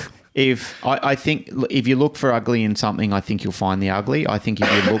 But I think if you look for ugly in something, I think you'll find the ugly. I think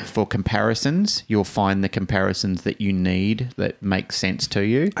if you look for comparisons, you'll find the comparisons that you need that make sense to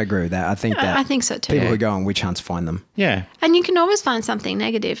you. I agree with that. I think so too. People who go on witch hunts find them. Yeah. And you can always find something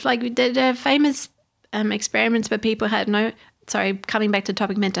negative. Like there are famous experiments where people had coming back to the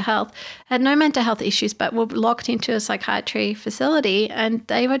topic mental health, had no mental health issues but were locked into a psychiatry facility and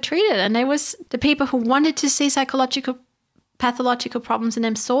they were treated. And there was the people who wanted to see pathological problems in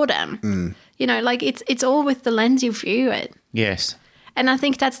them saw them. You know, like it's all with the lens you view it. Yes. And I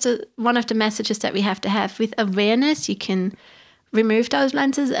think that's one of the messages that we have to have. With awareness, you can remove those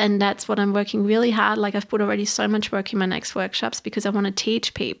lenses, and that's what I'm working really hard. Like I've put already so much work in my next workshops because I want to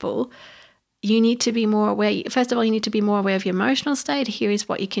teach people. You need to be more aware. First of all, you need to be more aware of your emotional state. Here is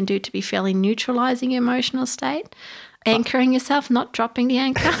what you can do to be fairly neutralizing your emotional state. Anchoring yourself, not dropping the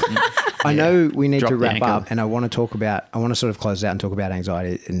anchor. I know we need to wrap anchor. up, and I want to sort of close out and talk about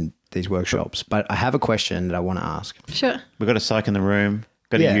anxiety in these workshops, but I have a question that I want to ask. Sure. We've got a psych in the room.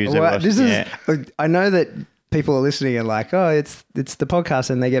 Got to use it. I know that people are listening and like, oh, it's the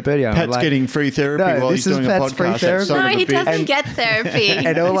podcast and they get Birdy on. Pat's getting free therapy while he's doing Pat's a podcast. free therapy. No, he doesn't get therapy.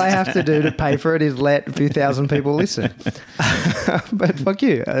 And all I have to do to pay for it is let a few thousand people listen. But fuck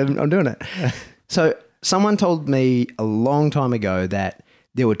you, I'm doing it. So someone told me a long time ago that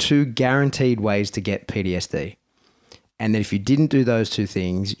there were 2 guaranteed ways to get PTSD. and that if you didn't do those two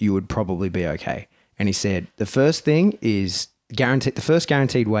things, you would probably be okay. And he said, the first thing is guaranteed. The first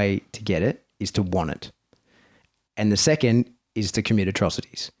guaranteed way to get it is to want it. And the second is to commit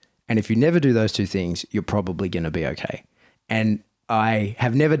atrocities. And if you never do those two things, you're probably going to be okay. And I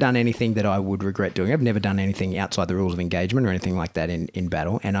have never done anything that I would regret doing. I've never done anything outside the rules of engagement or anything like that in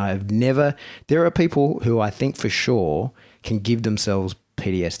battle. And there are people who I think for sure can give themselves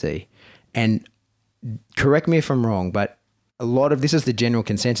PTSD. And correct me if I'm wrong, but a lot of this is the general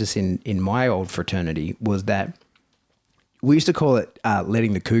consensus in my old fraternity was that we used to call it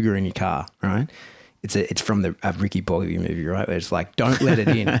letting the cougar in your car, right? It's from the Ricky Bobby movie, right? Where it's like, don't let it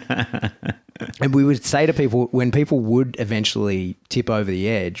in. And we would say to people, when people would eventually tip over the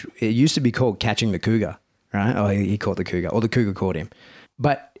edge, it used to be called catching the cougar, right? Oh, he caught the cougar, or the cougar caught him.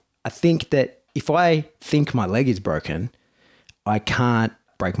 But I think that if I think my leg is broken, I can't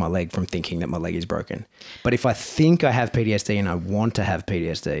break my leg from thinking that my leg is broken. But if I think I have PTSD and I want to have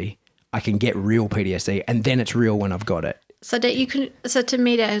PTSD, I can get real PTSD, and then it's real when I've got it. So to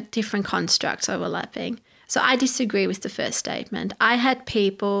me, there are different constructs overlapping. So I disagree with the first statement. I had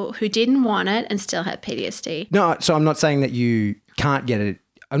people who didn't want it and still had PTSD. No, so I'm not saying that you can't get it.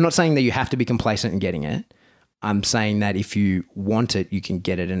 I'm not saying that you have to be complacent in getting it. I'm saying that if you want it, you can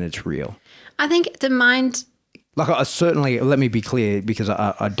get it and it's real. I think the mind... Like, I certainly, let me be clear, because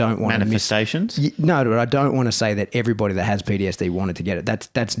I don't want manifestations. No, but I don't want to say that everybody that has PTSD wanted to get it.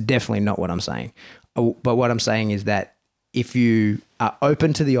 That's definitely not what I'm saying. But what I'm saying is that if you are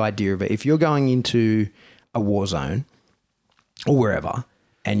open to the idea of it, if you're going into a war zone or wherever,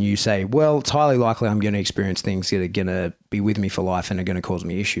 and you say, well, it's highly likely I'm going to experience things that are going to be with me for life and are going to cause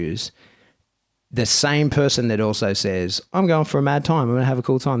me issues. The same person that also says, I'm going for a mad time, I'm going to have a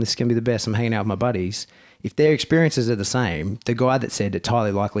cool time, this is going to be the best, I'm hanging out with my buddies. If their experiences are the same, the guy that said it's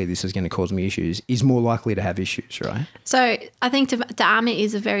highly likely this is going to cause me issues is more likely to have issues, right? So I think the army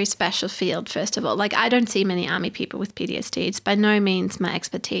is a very special field, first of all. Like, I don't see many army people with PTSD. It's by no means my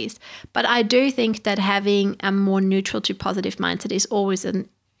expertise. But I do think that having a more neutral to positive mindset is always an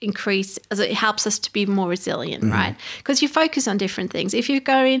increase, as it helps us to be more resilient, right? Because you focus on different things. If you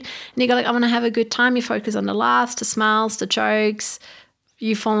go in and you go like, I want to have a good time, you focus on the laughs, the smiles, the jokes,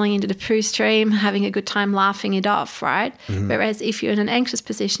 you falling into the poo stream, having a good time laughing it off, right? Whereas if you're in an anxious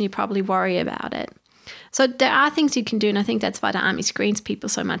position, you probably worry about it. So there are things you can do, and I think that's why the army screens people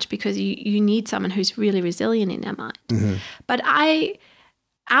so much, because you need someone who's really resilient in their mind. But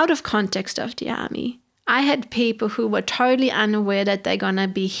out of context of the army, I had people who were totally unaware that they're going to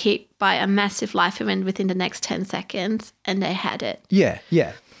be hit by a massive life event within the next 10 seconds, and they had it. Yeah.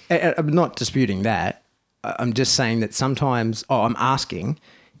 I'm not disputing that. I'm just saying that sometimes, I'm asking,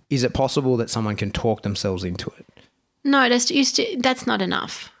 is it possible that someone can talk themselves into it? No, that's not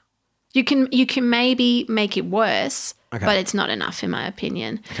enough. You can maybe make it worse, but it's not enough in my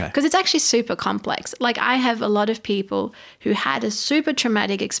opinion. Because it's actually super complex. Like, I have a lot of people who had a super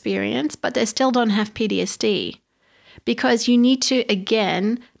traumatic experience, but they still don't have PTSD. Because you need to,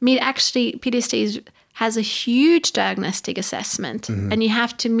 again, PTSD has a huge diagnostic assessment, and you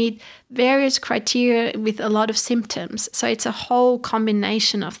have to meet various criteria with a lot of symptoms. So it's a whole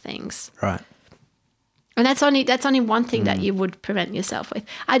combination of things. Right. And that's only one thing that you would prevent yourself with.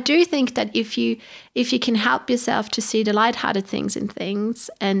 I do think that if you can help yourself to see the lighthearted things in things,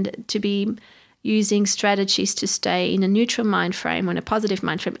 and to be using strategies to stay in a neutral mind frame or in a positive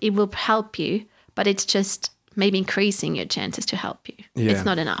mind frame, it will help you, but it's just maybe increasing your chances to help you. Yeah. It's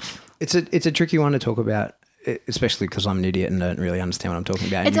not enough. It's a tricky one to talk about, especially because I'm an idiot and don't really understand what I'm talking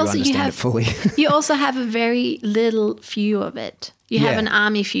about. And It's you also understand it fully. You also have a very little view of it. You have an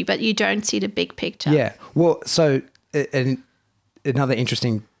army view, but you don't see the big picture. Yeah. Well, so another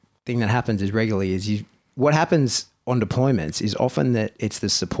interesting thing that happens is what happens on deployments is often that it's the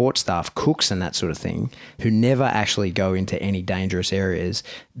support staff, cooks and that sort of thing, who never actually go into any dangerous areas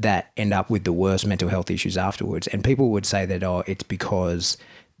that end up with the worst mental health issues afterwards. And people would say that, it's because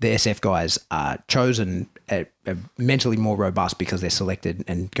the SF guys are chosen mentally more robust because they're selected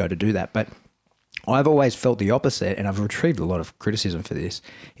and go to do that. But I've always felt the opposite, and I've retrieved a lot of criticism for this,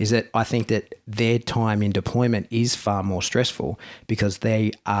 is that I think that their time in deployment is far more stressful because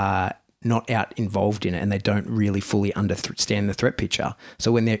they are not out involved in it and they don't really fully understand the threat picture.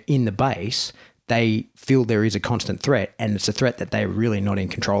 So when they're in the base, they feel there is a constant threat, and it's a threat that they're really not in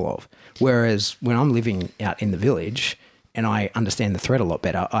control of. Whereas when I'm living out in the village, and I understand the threat a lot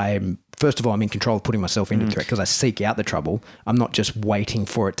better. First of all, I'm in control of putting myself into the threat because I seek out the trouble. I'm not just waiting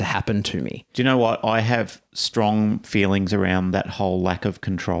for it to happen to me. Do you know what? I have strong feelings around that whole lack of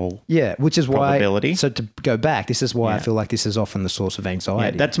control. Yeah, which is why. Probability. So to go back, this is why I feel like this is often the source of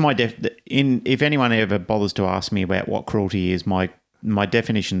anxiety. Yeah, that's my if anyone ever bothers to ask me about what cruelty is, my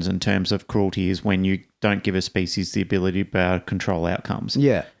definitions in terms of cruelty is when you don't give a species the ability to control outcomes.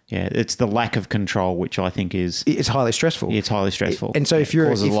 Yeah. Yeah, it's the lack of control, which I think is... It's highly stressful. It's highly stressful. And so it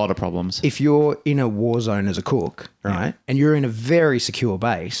causes a lot of problems. If you're in a war zone as a cook, right, and you're in a very secure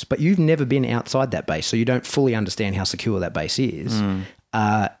base, but you've never been outside that base, so you don't fully understand how secure that base is.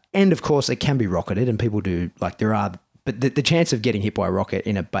 And of course, it can be rocketed, and people do, like there are... But the chance of getting hit by a rocket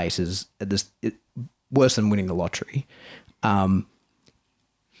in a base is worse than winning the lottery.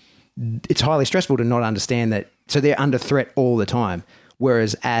 It's highly stressful to not understand that. So they're under threat all the time.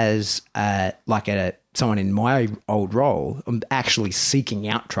 Whereas as someone in my old role, I'm actually seeking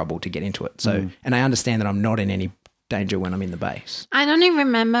out trouble to get into it. So, and I understand that I'm not in any danger when I'm in the base. I don't even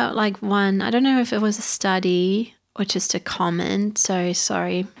remember I don't know if it was a study or just a comment. So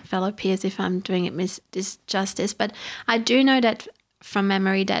sorry, fellow peers, if I'm doing it disjustice. But I do know that from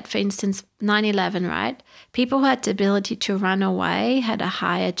memory that, for instance, 9/11, right? People who had the ability to run away had a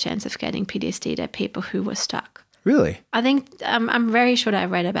higher chance of getting PTSD than people who were stuck. Really? I think I'm very sure that I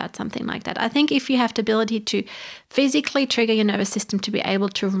read about something like that. I think if you have the ability to physically trigger your nervous system to be able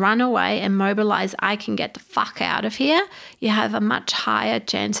to run away and mobilize, I can get the fuck out of here, you have a much higher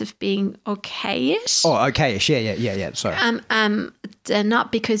chance of being okay-ish. Oh, okay-ish. Yeah. Sorry.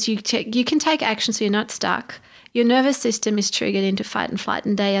 Not because you can take action so you're not stuck. Your nervous system is triggered into fight and flight,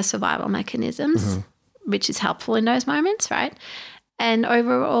 and they are survival mechanisms, which is helpful in those moments, right? And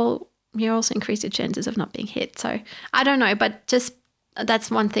overall, you also increase your chances of not being hit. So I don't know, but just that's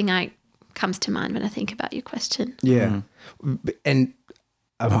one thing comes to mind when I think about your question. Yeah. And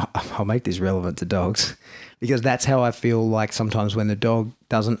I'll make this relevant to dogs because that's how I feel like sometimes when the dog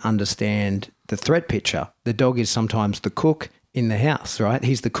doesn't understand the threat picture. The dog is sometimes the cook in the house, right?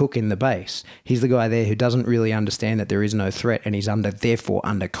 He's the cook in the base. He's the guy there who doesn't really understand that there is no threat and he's therefore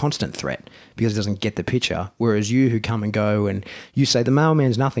under constant threat because he doesn't get the picture. Whereas you who come and go and you say the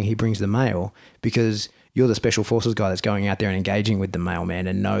mailman's nothing, he brings the mail because you're the special forces guy that's going out there and engaging with the mailman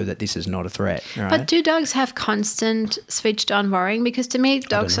and know that this is not a threat. Right? But do dogs have constant switched on worrying? Because to me,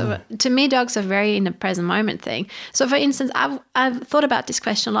 dogs are very in the present moment thing. So for instance, I've thought about this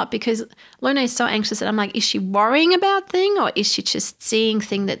question a lot because Luna is so anxious that I'm like, is she worrying about thing or is she just seeing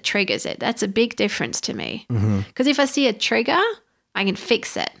thing that triggers it? That's a big difference to me. Because if I see a trigger, I can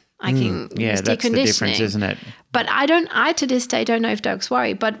fix it. I can use that's the difference, isn't it? But I to this day don't know if dogs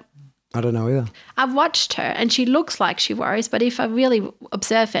worry, but I don't know either. I've watched her and she looks like she worries, but if I really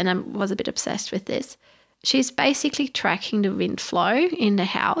observe her, and I was a bit obsessed with this, she's basically tracking the wind flow in the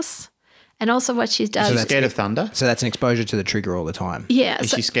house. And also what she does... So she's scared of thunder? So that's an exposure to the trigger all the time. Yeah.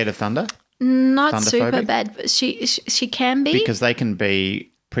 Is she scared of thunder? Not super bad, but she can be. Because they can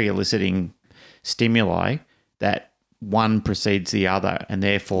be pre-eliciting stimuli that one precedes the other. And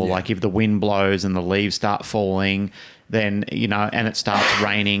therefore, like if the wind blows and the leaves start falling... then, and it starts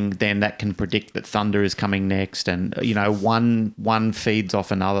raining, then that can predict that thunder is coming next. And, one feeds off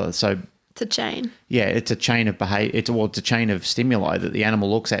another. So it's a chain. Yeah, it's a chain of behavior. It's a chain of stimuli that the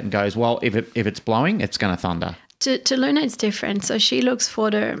animal looks at and goes, well, if it's blowing, it's going to thunder. To Luna, it's different. So she looks for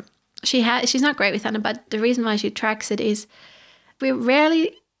she's not great with thunder, but the reason why she tracks it is we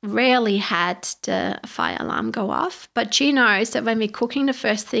rarely had the fire alarm go off, but she knows that when we're cooking, the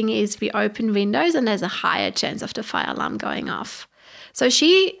first thing is we open windows and there's a higher chance of the fire alarm going off. So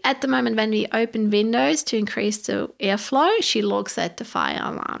she, at the moment when we open windows to increase the airflow, she looks at the fire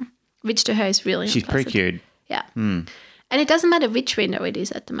alarm, which to her is really She's pre-cued. Yeah. And it doesn't matter which window it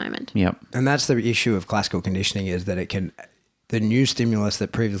is at the moment. Yep. And that's the issue of classical conditioning is that the new stimulus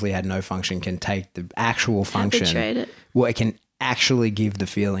that previously had no function can take the actual function. Habituate it. Well, it can actually give the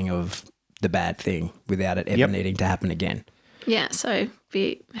feeling of the bad thing without it ever needing to happen again. Yeah, so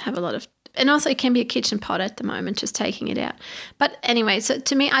we have a lot of... And also it can be a kitchen pot at the moment, just taking it out. But anyway, so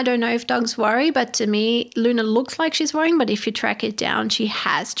to me, I don't know if dogs worry, but to me, Luna looks like she's worrying, but if you track it down, she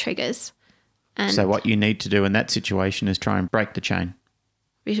has triggers. And so what you need to do in that situation is try and break the chain.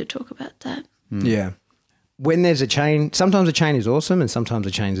 We should talk about that. Yeah. When there's a chain, sometimes a chain is awesome and sometimes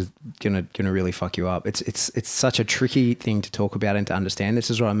a chain is gonna really fuck you up. It's such a tricky thing to talk about and to understand.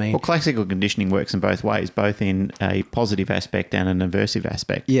 This is what I mean. Well, classical conditioning works in both ways, both in a positive aspect and an aversive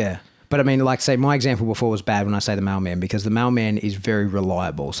aspect. Yeah. But I mean, like, say, my example before was bad when I say the mailman, because the mailman is very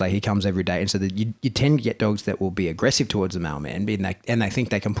reliable. So he comes every day. And so that you tend to get dogs that will be aggressive towards the mailman and they think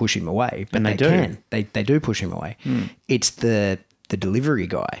they can push him away. But And they do. can. They do push him away. It's the delivery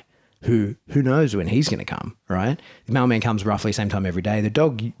guy who knows when he's going to come, right? The mailman comes roughly same time every day. The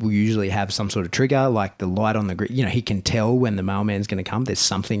dog will usually have some sort of trigger, like the light on the grid. You know, he can tell when the mailman's going to come. There's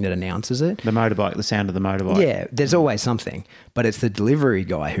something that announces it. The motorbike, the sound of the motorbike. Yeah, there's always something. But it's the delivery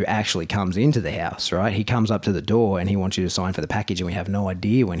guy who actually comes into the house, right? He comes up to the door and he wants you to sign for the package, and we have no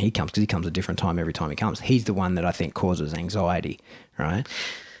idea when he comes because he comes a different time every time he comes. He's the one that I think causes anxiety, right?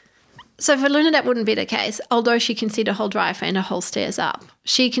 So for Luna, that wouldn't be the case, although she can see the whole driveway and the whole stairs up.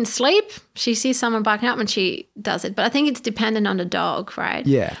 She can sleep. She sees someone barking up and she does it. But I think it's dependent on the dog, right?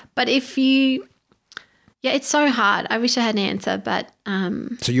 Yeah. But it's so hard. I wish I had an answer, but...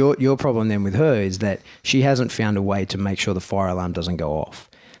 So your problem then with her is that she hasn't found a way to make sure the fire alarm doesn't go off.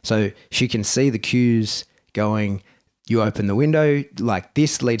 So she can see the cues going, you open the window, like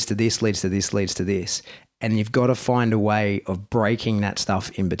this leads to this, leads to this, leads to this. And you've got to find a way of breaking that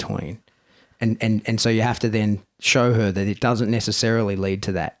stuff in between. And so you have to then show her that it doesn't necessarily lead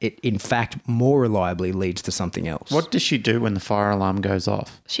to that. It, in fact, more reliably leads to something else. What does she do when the fire alarm goes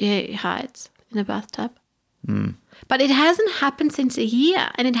off? She hides in a bathtub. But it hasn't happened since a year,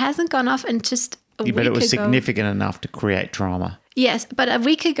 and it hasn't gone off in just a week ago. But it was significant enough to create trauma. Yes, but a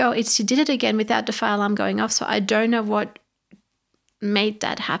week ago, she did it again without the fire alarm going off, so I don't know what made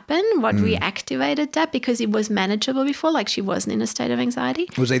that happen, what reactivated that, because it was manageable before, like she wasn't in a state of anxiety.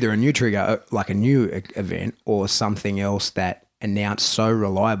 It was either a new trigger, like a new event, or something else that announced so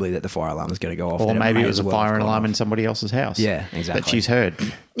reliably that the fire alarm was going to go off. Or that maybe may it was as a well have fire gone alarm off. in somebody else's house. Yeah, exactly. That she's heard.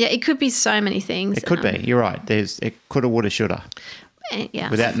 Yeah, it could be so many things. It could be. You're right. It coulda, woulda, shoulda. Yeah.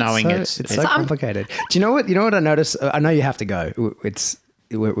 Without knowing It's so So I'm- complicated. Do you know what? You know what I noticed? I know you have to go.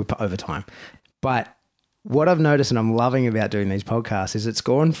 We're over time, but what I've noticed and I'm loving about doing these podcasts is it's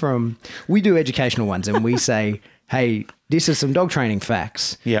gone from, we do educational ones and we say, hey, this is some dog training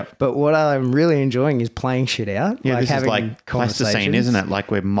facts. Yeah. But what I'm really enjoying is playing shit out. Yeah, this is having like plasticine, conversations. isn't it?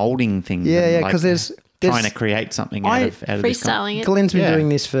 Like we're molding things. Yeah, and yeah, like 'cause there's trying to create something out of this. freestyling it. Glenn's been Yeah. doing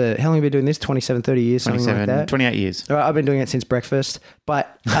this for, how long have you been doing this? 27, 30 years, something like that? 28 years. All right, I've been doing it since breakfast,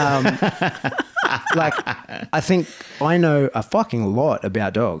 but like I think I know a fucking lot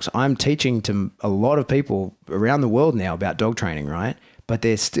about dogs. I'm teaching to a lot of people around the world now about dog training, right? But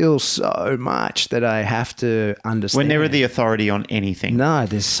there's still so much that I have to understand. We're never the authority on anything. No,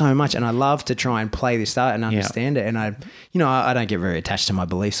 there's so much, and I love to try and play this out and understand it. And I don't get very attached to my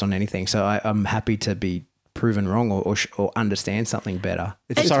beliefs on anything, so I'm happy to be proven wrong or understand something better.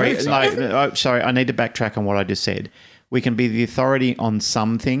 Sorry, Isn't- sorry. I need to backtrack on what I just said. We can be the authority on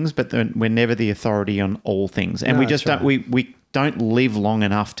some things, but then we're never the authority on all things. And No, we just that's don't. We don't live long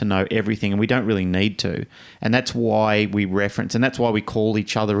enough to know everything, and we don't really need to. And that's why we reference, and that's why we call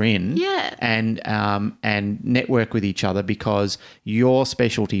each other in, Yeah. and network with each other, because your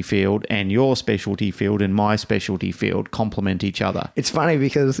specialty field and your specialty field and my specialty field complement each other. It's funny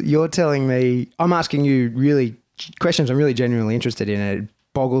because you're telling me, I'm asking you really questions I'm really genuinely interested in, and it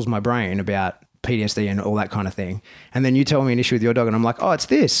boggles my brain about PTSD and all that kind of thing. And then you tell me an issue with your dog and I'm like, oh, it's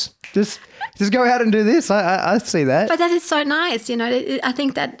this. Just go out and do this. I see that. But that is so nice, you know. I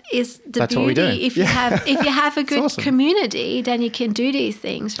think that is the That's what we beauty. do. If you have a good awesome. community, then you can do these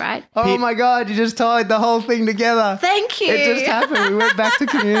things, right? Oh my God, you just tied the whole thing together. Thank you. It just happened. We went back to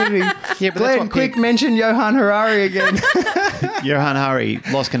community. Yeah, but that's Glenn, what quick mention Johan Harari again. Johan Hari,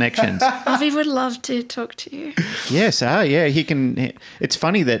 Lost Connections. We would love to talk to you. Yes, yeah, he can. It's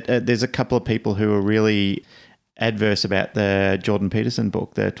funny that there's a couple of people who are really adverse about the Jordan Peterson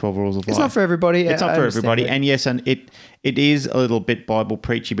book, the 12 Rules of Life. It's not for everybody. It's not I for understand everybody. it. And yes, and it is a little bit Bible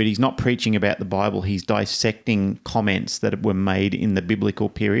preachy, but he's not preaching about the Bible. He's dissecting comments that were made in the biblical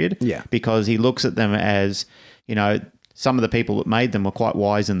period. Yeah. Because he looks at them as, some of the people that made them were quite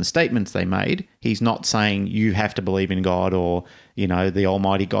wise in the statements they made. He's not saying you have to believe in God or, the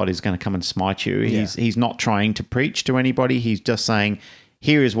Almighty God is going to come and smite you. Yeah. He's not trying to preach to anybody. He's just saying,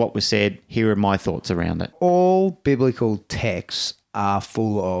 here is what was said. Here are my thoughts around it. All biblical texts are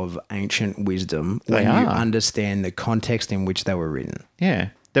full of ancient wisdom when you are. understand the context in which they were written. Yeah.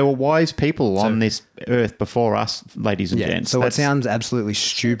 There were wise people on this earth before us, ladies and gents. So what sounds absolutely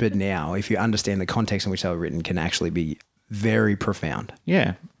stupid now, if you understand the context in which they were written, can actually be very profound.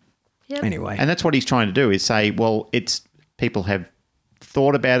 Yeah. Yep. Anyway. And that's what he's trying to do, is say, well, people have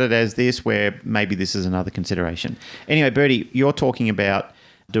thought about it as this, where maybe this is another consideration. Anyway, Birdy, you're talking about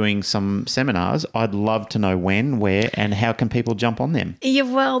doing some seminars. I'd love to know when, where, and how can people jump on them? Yeah,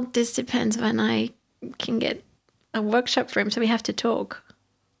 well, this depends when I can get a workshop room, so we have to talk.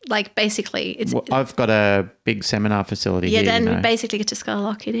 like basically it's Well, I've got a big seminar facility yeah. here. Then you know. we basically just gotta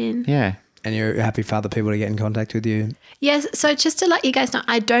lock it in. Yeah. And you're happy for other people to get in contact with you Yes. So just to let you guys know,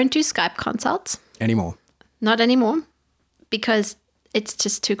 I don't do Skype consults. anymore? Not anymore, because it's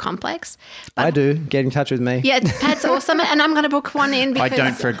just too complex. But I do. Get in touch with me. yeah, Pat's awesome, and I'm going to book one in I because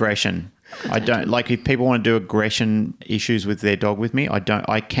don't for aggression. I don't like if people want to do aggression issues with their dog with me. I don't.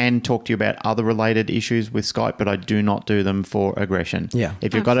 I can talk to you about other related issues with Skype, but I do not do them for aggression. Yeah.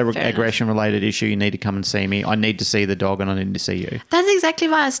 If you've got an fair enough. aggression related issue, you need to come and see me. I need to see the dog, and I need to see you. That's exactly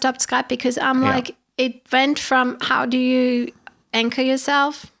why I stopped Skype, because I'm like, it went from how do you anchor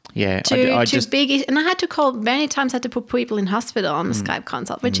yourself Yeah. to big, and I had to call many times. I had to put people in hospital on the Skype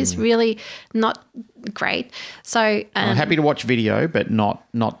consult, which is really not great. So I'm happy to watch video, but not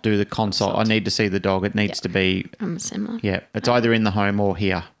do the consult. I need to see the dog. It needs to be I'm similar. It's either in the home or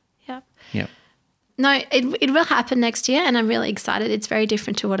here. Yeah. Yeah. No, it will happen next year, and I'm really excited. It's very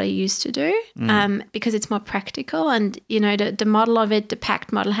different to what I used to do because it's more practical, and the model of it, the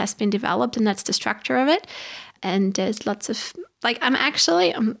pact model, has been developed, and that's the structure of it. And there's lots of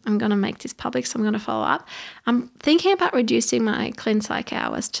I'm going to make this public, so I'm going to follow up. I'm thinking about reducing my clean psych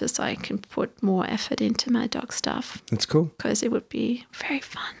hours just so I can put more effort into my dog stuff, That's cool. because it would be very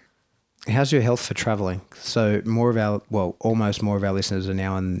fun. How's your health for traveling? So almost more of our listeners are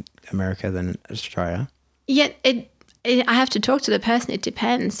now in America than Australia. Yeah, I have to talk to the person. It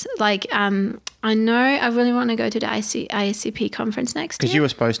depends. I know I really want to go to the IACP conference next Because year. you were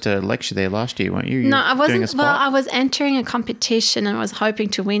supposed to lecture there last year, weren't you? You No, were I doing a wasn't. spot? Well, I was entering a competition and I was hoping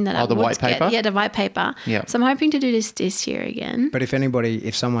to win that. Oh, the white paper? Yeah, the white paper. Yeah. So I'm hoping to do this year again. But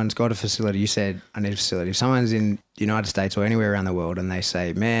if someone's got a facility, you said, I need a facility. If someone's in the United States or anywhere around the world and they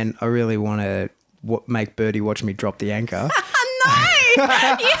say, man, I really want to make Birdy watch me drop the anchor.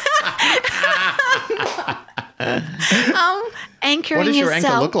 Anchoring What does your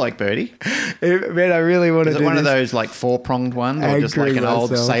yourself. anchor look like, Birdy? Man, I really want to Is do it one of this. those like four-pronged one or just like Anchoring an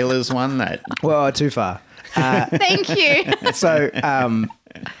old myself. sailor's one that... Well, too far. Thank you. So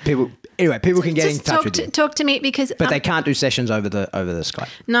people can get in Just touch with you. talk to me because But they can't do sessions over the Skype.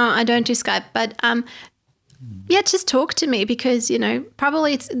 no, I don't do Skype. But just talk to me because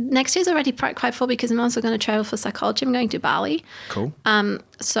probably it's next year's already quite full because I'm also going to travel for psychology. I'm going to Bali. Cool.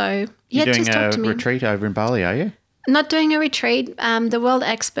 So You're doing just talk a to me. retreat over in Bali, are you? Not doing a retreat. The world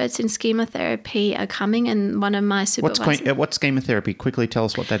experts in schemotherapy are coming, and one of my supervisors. What's chemotherapy? Quickly tell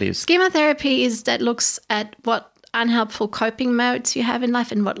us what that is. Schemotherapy is that looks at what unhelpful coping modes you have in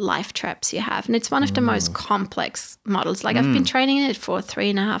life and what life traps you have. And it's one of the most complex models. I've been training in it for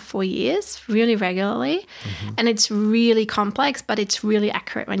 3.5, 4 years, really regularly. And it's really complex, but it's really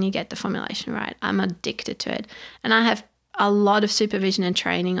accurate when you get the formulation right. I'm addicted to it. And I have a lot of supervision and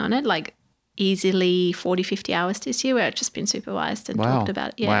training on it, easily 40, 50 hours this year where I've just been supervised and talked about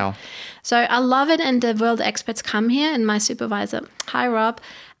it. Yeah. Wow. So I love it, and the world experts come here, and my supervisor, hi Rob,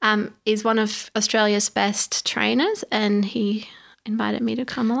 is one of Australia's best trainers, and he invited me to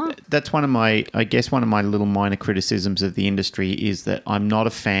come along. That's one of my little minor criticisms of the industry is that I'm not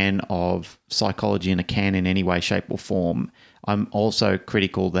a fan of psychology in a can in any way, shape or form. I'm also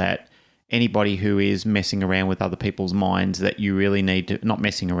critical that anybody who is messing around with other people's minds, that you really need to, not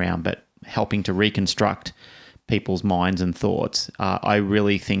messing around, but helping to reconstruct people's minds and thoughts. I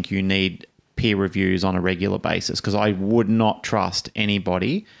really think you need peer reviews on a regular basis because I would not trust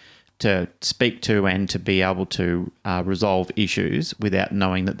anybody to speak to and to be able to resolve issues without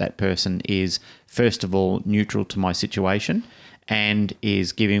knowing that person is, first of all, neutral to my situation and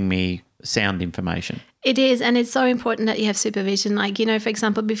is giving me sound information. It is, and it's so important that you have supervision. For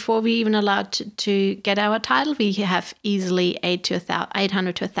example, before we even allowed to get our title, we have easily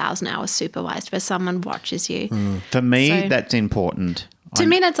 800 to 1,000 hours supervised where someone watches you. For me, that's important. To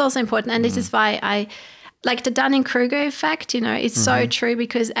me, that's also important, and this is why I like the Dunning-Kruger effect. It's so true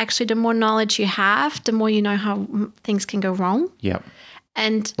because actually the more knowledge you have, the more you know how things can go wrong. Yep.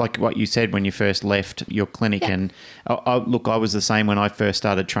 And like what you said when you first left your clinic, and I was the same when I first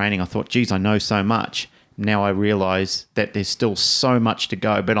started training. I thought, geez, I know so much. Now I realise that there's still so much to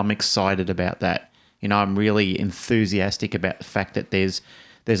go, but I'm excited about that. I'm really enthusiastic about the fact that there's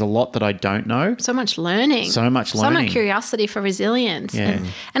a lot that I don't know. so much learning. So much learning. So much curiosity for resilience. Yeah.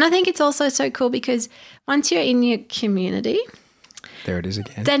 And I think it's also so cool because once you're in your community, There it is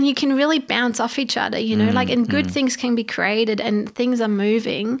again. then you can really bounce off each other, and good things can be created and things are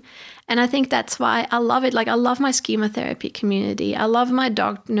moving. And I think that's why I love it. I love my schemotherapy community. I love my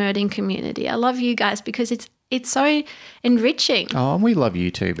dog nerding community. I love you guys because it's so enriching. Oh, and we love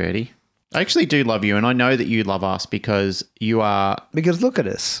you too, Birdy. I actually do love you, and I know that you love us because you are... Because look at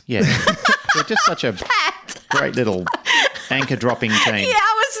us. Yeah. We're just such a great little anchor-dropping team. Yeah,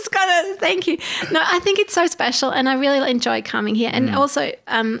 I was was just gonna thank you. No, I think it's so special, and I really enjoy coming here. And also,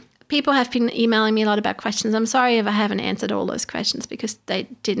 people have been emailing me a lot about questions. I'm sorry if I haven't answered all those questions because they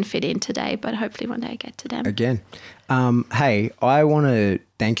didn't fit in today, but hopefully one day I get to them. Again. Hey, I want to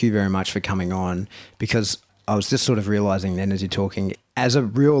thank you very much for coming on, because I was just sort of realizing then as you're talking, as a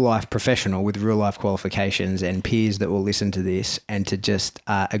real life professional with real life qualifications and peers that will listen to this, and to just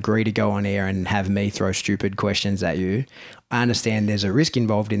agree to go on air and have me throw stupid questions at you, I understand there's a risk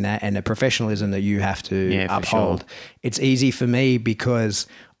involved in that and a professionalism that you have to uphold. Sure. It's easy for me because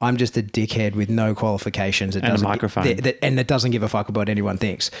I'm just a dickhead with no qualifications. And a microphone. And that doesn't give a fuck about what anyone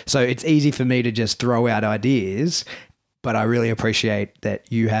thinks. So it's easy for me to just throw out ideas, but I really appreciate that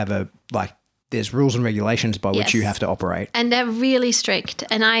you have there's rules and regulations by which you have to operate. And they're really strict.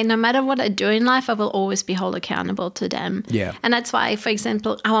 And no matter what I do in life, I will always be held accountable to them. Yeah. And that's why, for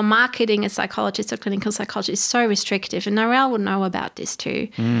example, our marketing as psychologists or clinical psychologists is so restrictive. And Narelle would know about this too.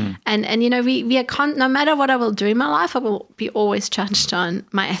 And you know, we are no matter what I will do in my life, I will be always judged on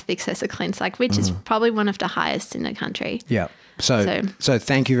my ethics as a clin psych, which is probably one of the highest in the country. Yeah. So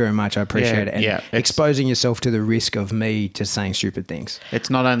thank you very much. I appreciate it. And exposing yourself to the risk of me just saying stupid things.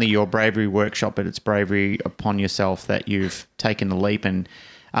 It's not only your bravery workshop, but it's bravery upon yourself that you've taken the leap. And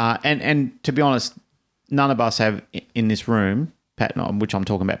to be honest, none of us have in this room, Pat and I, which I'm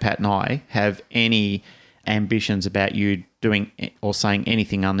talking about, Pat and I, have any ambitions about you doing or saying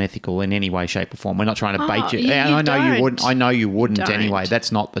anything unethical in any way, shape or form. We're not trying to bait you. And I know you wouldn't. I know you wouldn't anyway.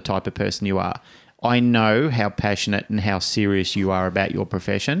 That's not the type of person you are. I know how passionate and how serious you are about your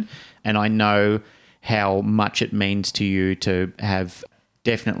profession, and I know how much it means to you to have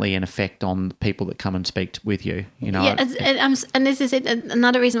definitely an effect on the people that come and speak with you. You know, and this is it.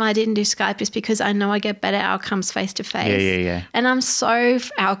 Another reason why I didn't do Skype is because I know I get better outcomes face to face. Yeah. And I'm so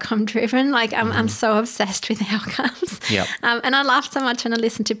outcome driven. Like I'm so obsessed with outcomes. Yep. And I laughed so much when I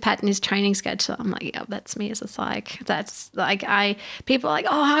listened to Pat and his training schedule. I'm like, yeah, that's me as a psych. That's like people are like,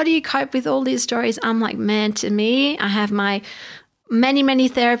 oh, how do you cope with all these stories? I'm like, man, to me, I have my many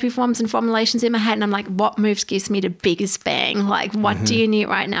therapy forms and formulations in my head, and I'm like, what moves gives me the biggest bang? Like, what do you need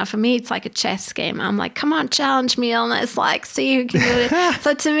right now? For me, it's like a chess game. I'm like, come on, challenge me, and it's like, see who can do it.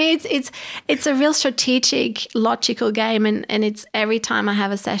 So to me, it's a real strategic, logical game, and it's every time I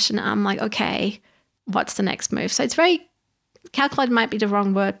have a session, I'm like, okay, what's the next move? So it's very calculated. Might be the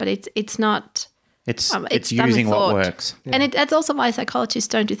wrong word, but it's not. It's using what works, and that's also why psychologists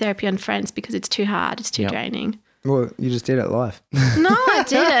don't do therapy on friends, because it's too hard, it's too draining. Well, you just did it live. No, I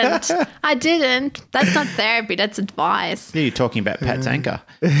didn't. That's not therapy. That's advice. Yeah, you're talking about Pat's anchor.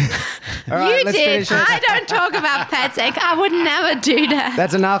 All right, you did. I don't talk about Pat's anchor. I would never do that.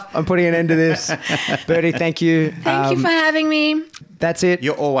 That's enough. I'm putting an end to this. Birdy, thank you. Thank you for having me. That's it.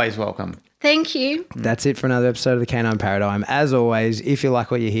 You're always welcome. Thank you. That's it for another episode of the Canine Paradigm. As always, if you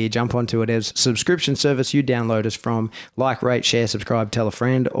like what you hear, jump onto whatever subscription service you download us from. Like, rate, share, subscribe, tell a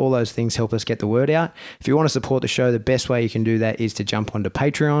friend. All those things help us get the word out. If you want to support the show, the best way you can do that is to jump onto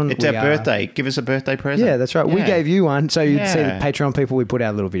Patreon. It's our birthday. Give us a birthday present. Yeah, that's right. Yeah. We gave you one. So you'd see the Patreon people. We put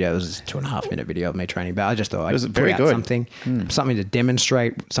out a little video. It was a 2.5 minute video of me training, but I just thought I'd put out something to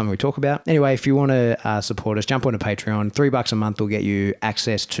demonstrate, something we talk about. Anyway, if you want to support us, jump onto Patreon. $3 a month will get you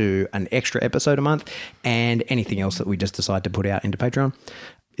access to an extra episode a month, and anything else that we just decide to put out into Patreon.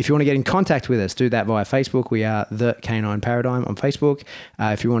 If you want to get in contact with us, do that via Facebook. We are The Canine Paradigm on Facebook.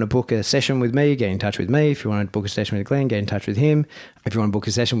 If you want to book a session with me, get in touch with me. If you want to book a session with Glenn, get in touch with him. If you want to book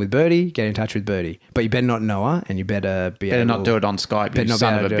a session with Birdy, get in touch with Birdy. But you better not know her, and you better not do it on Skype, you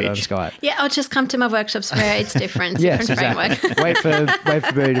son of a bitch. Yeah, I'll just come to my workshops where it's different. Yes, different exactly. wait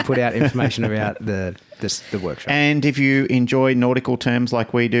for Birdy to put out information about the workshop. And if you enjoy nautical terms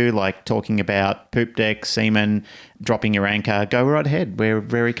like we do, like talking about poop deck, semen, dropping your anchor, go right ahead. We're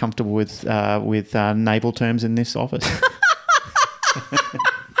very comfortable with naval terms in this office.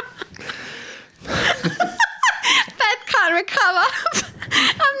 Recover.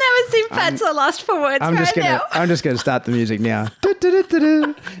 I've never seen Pat so lost for words I'm just gonna start the music now.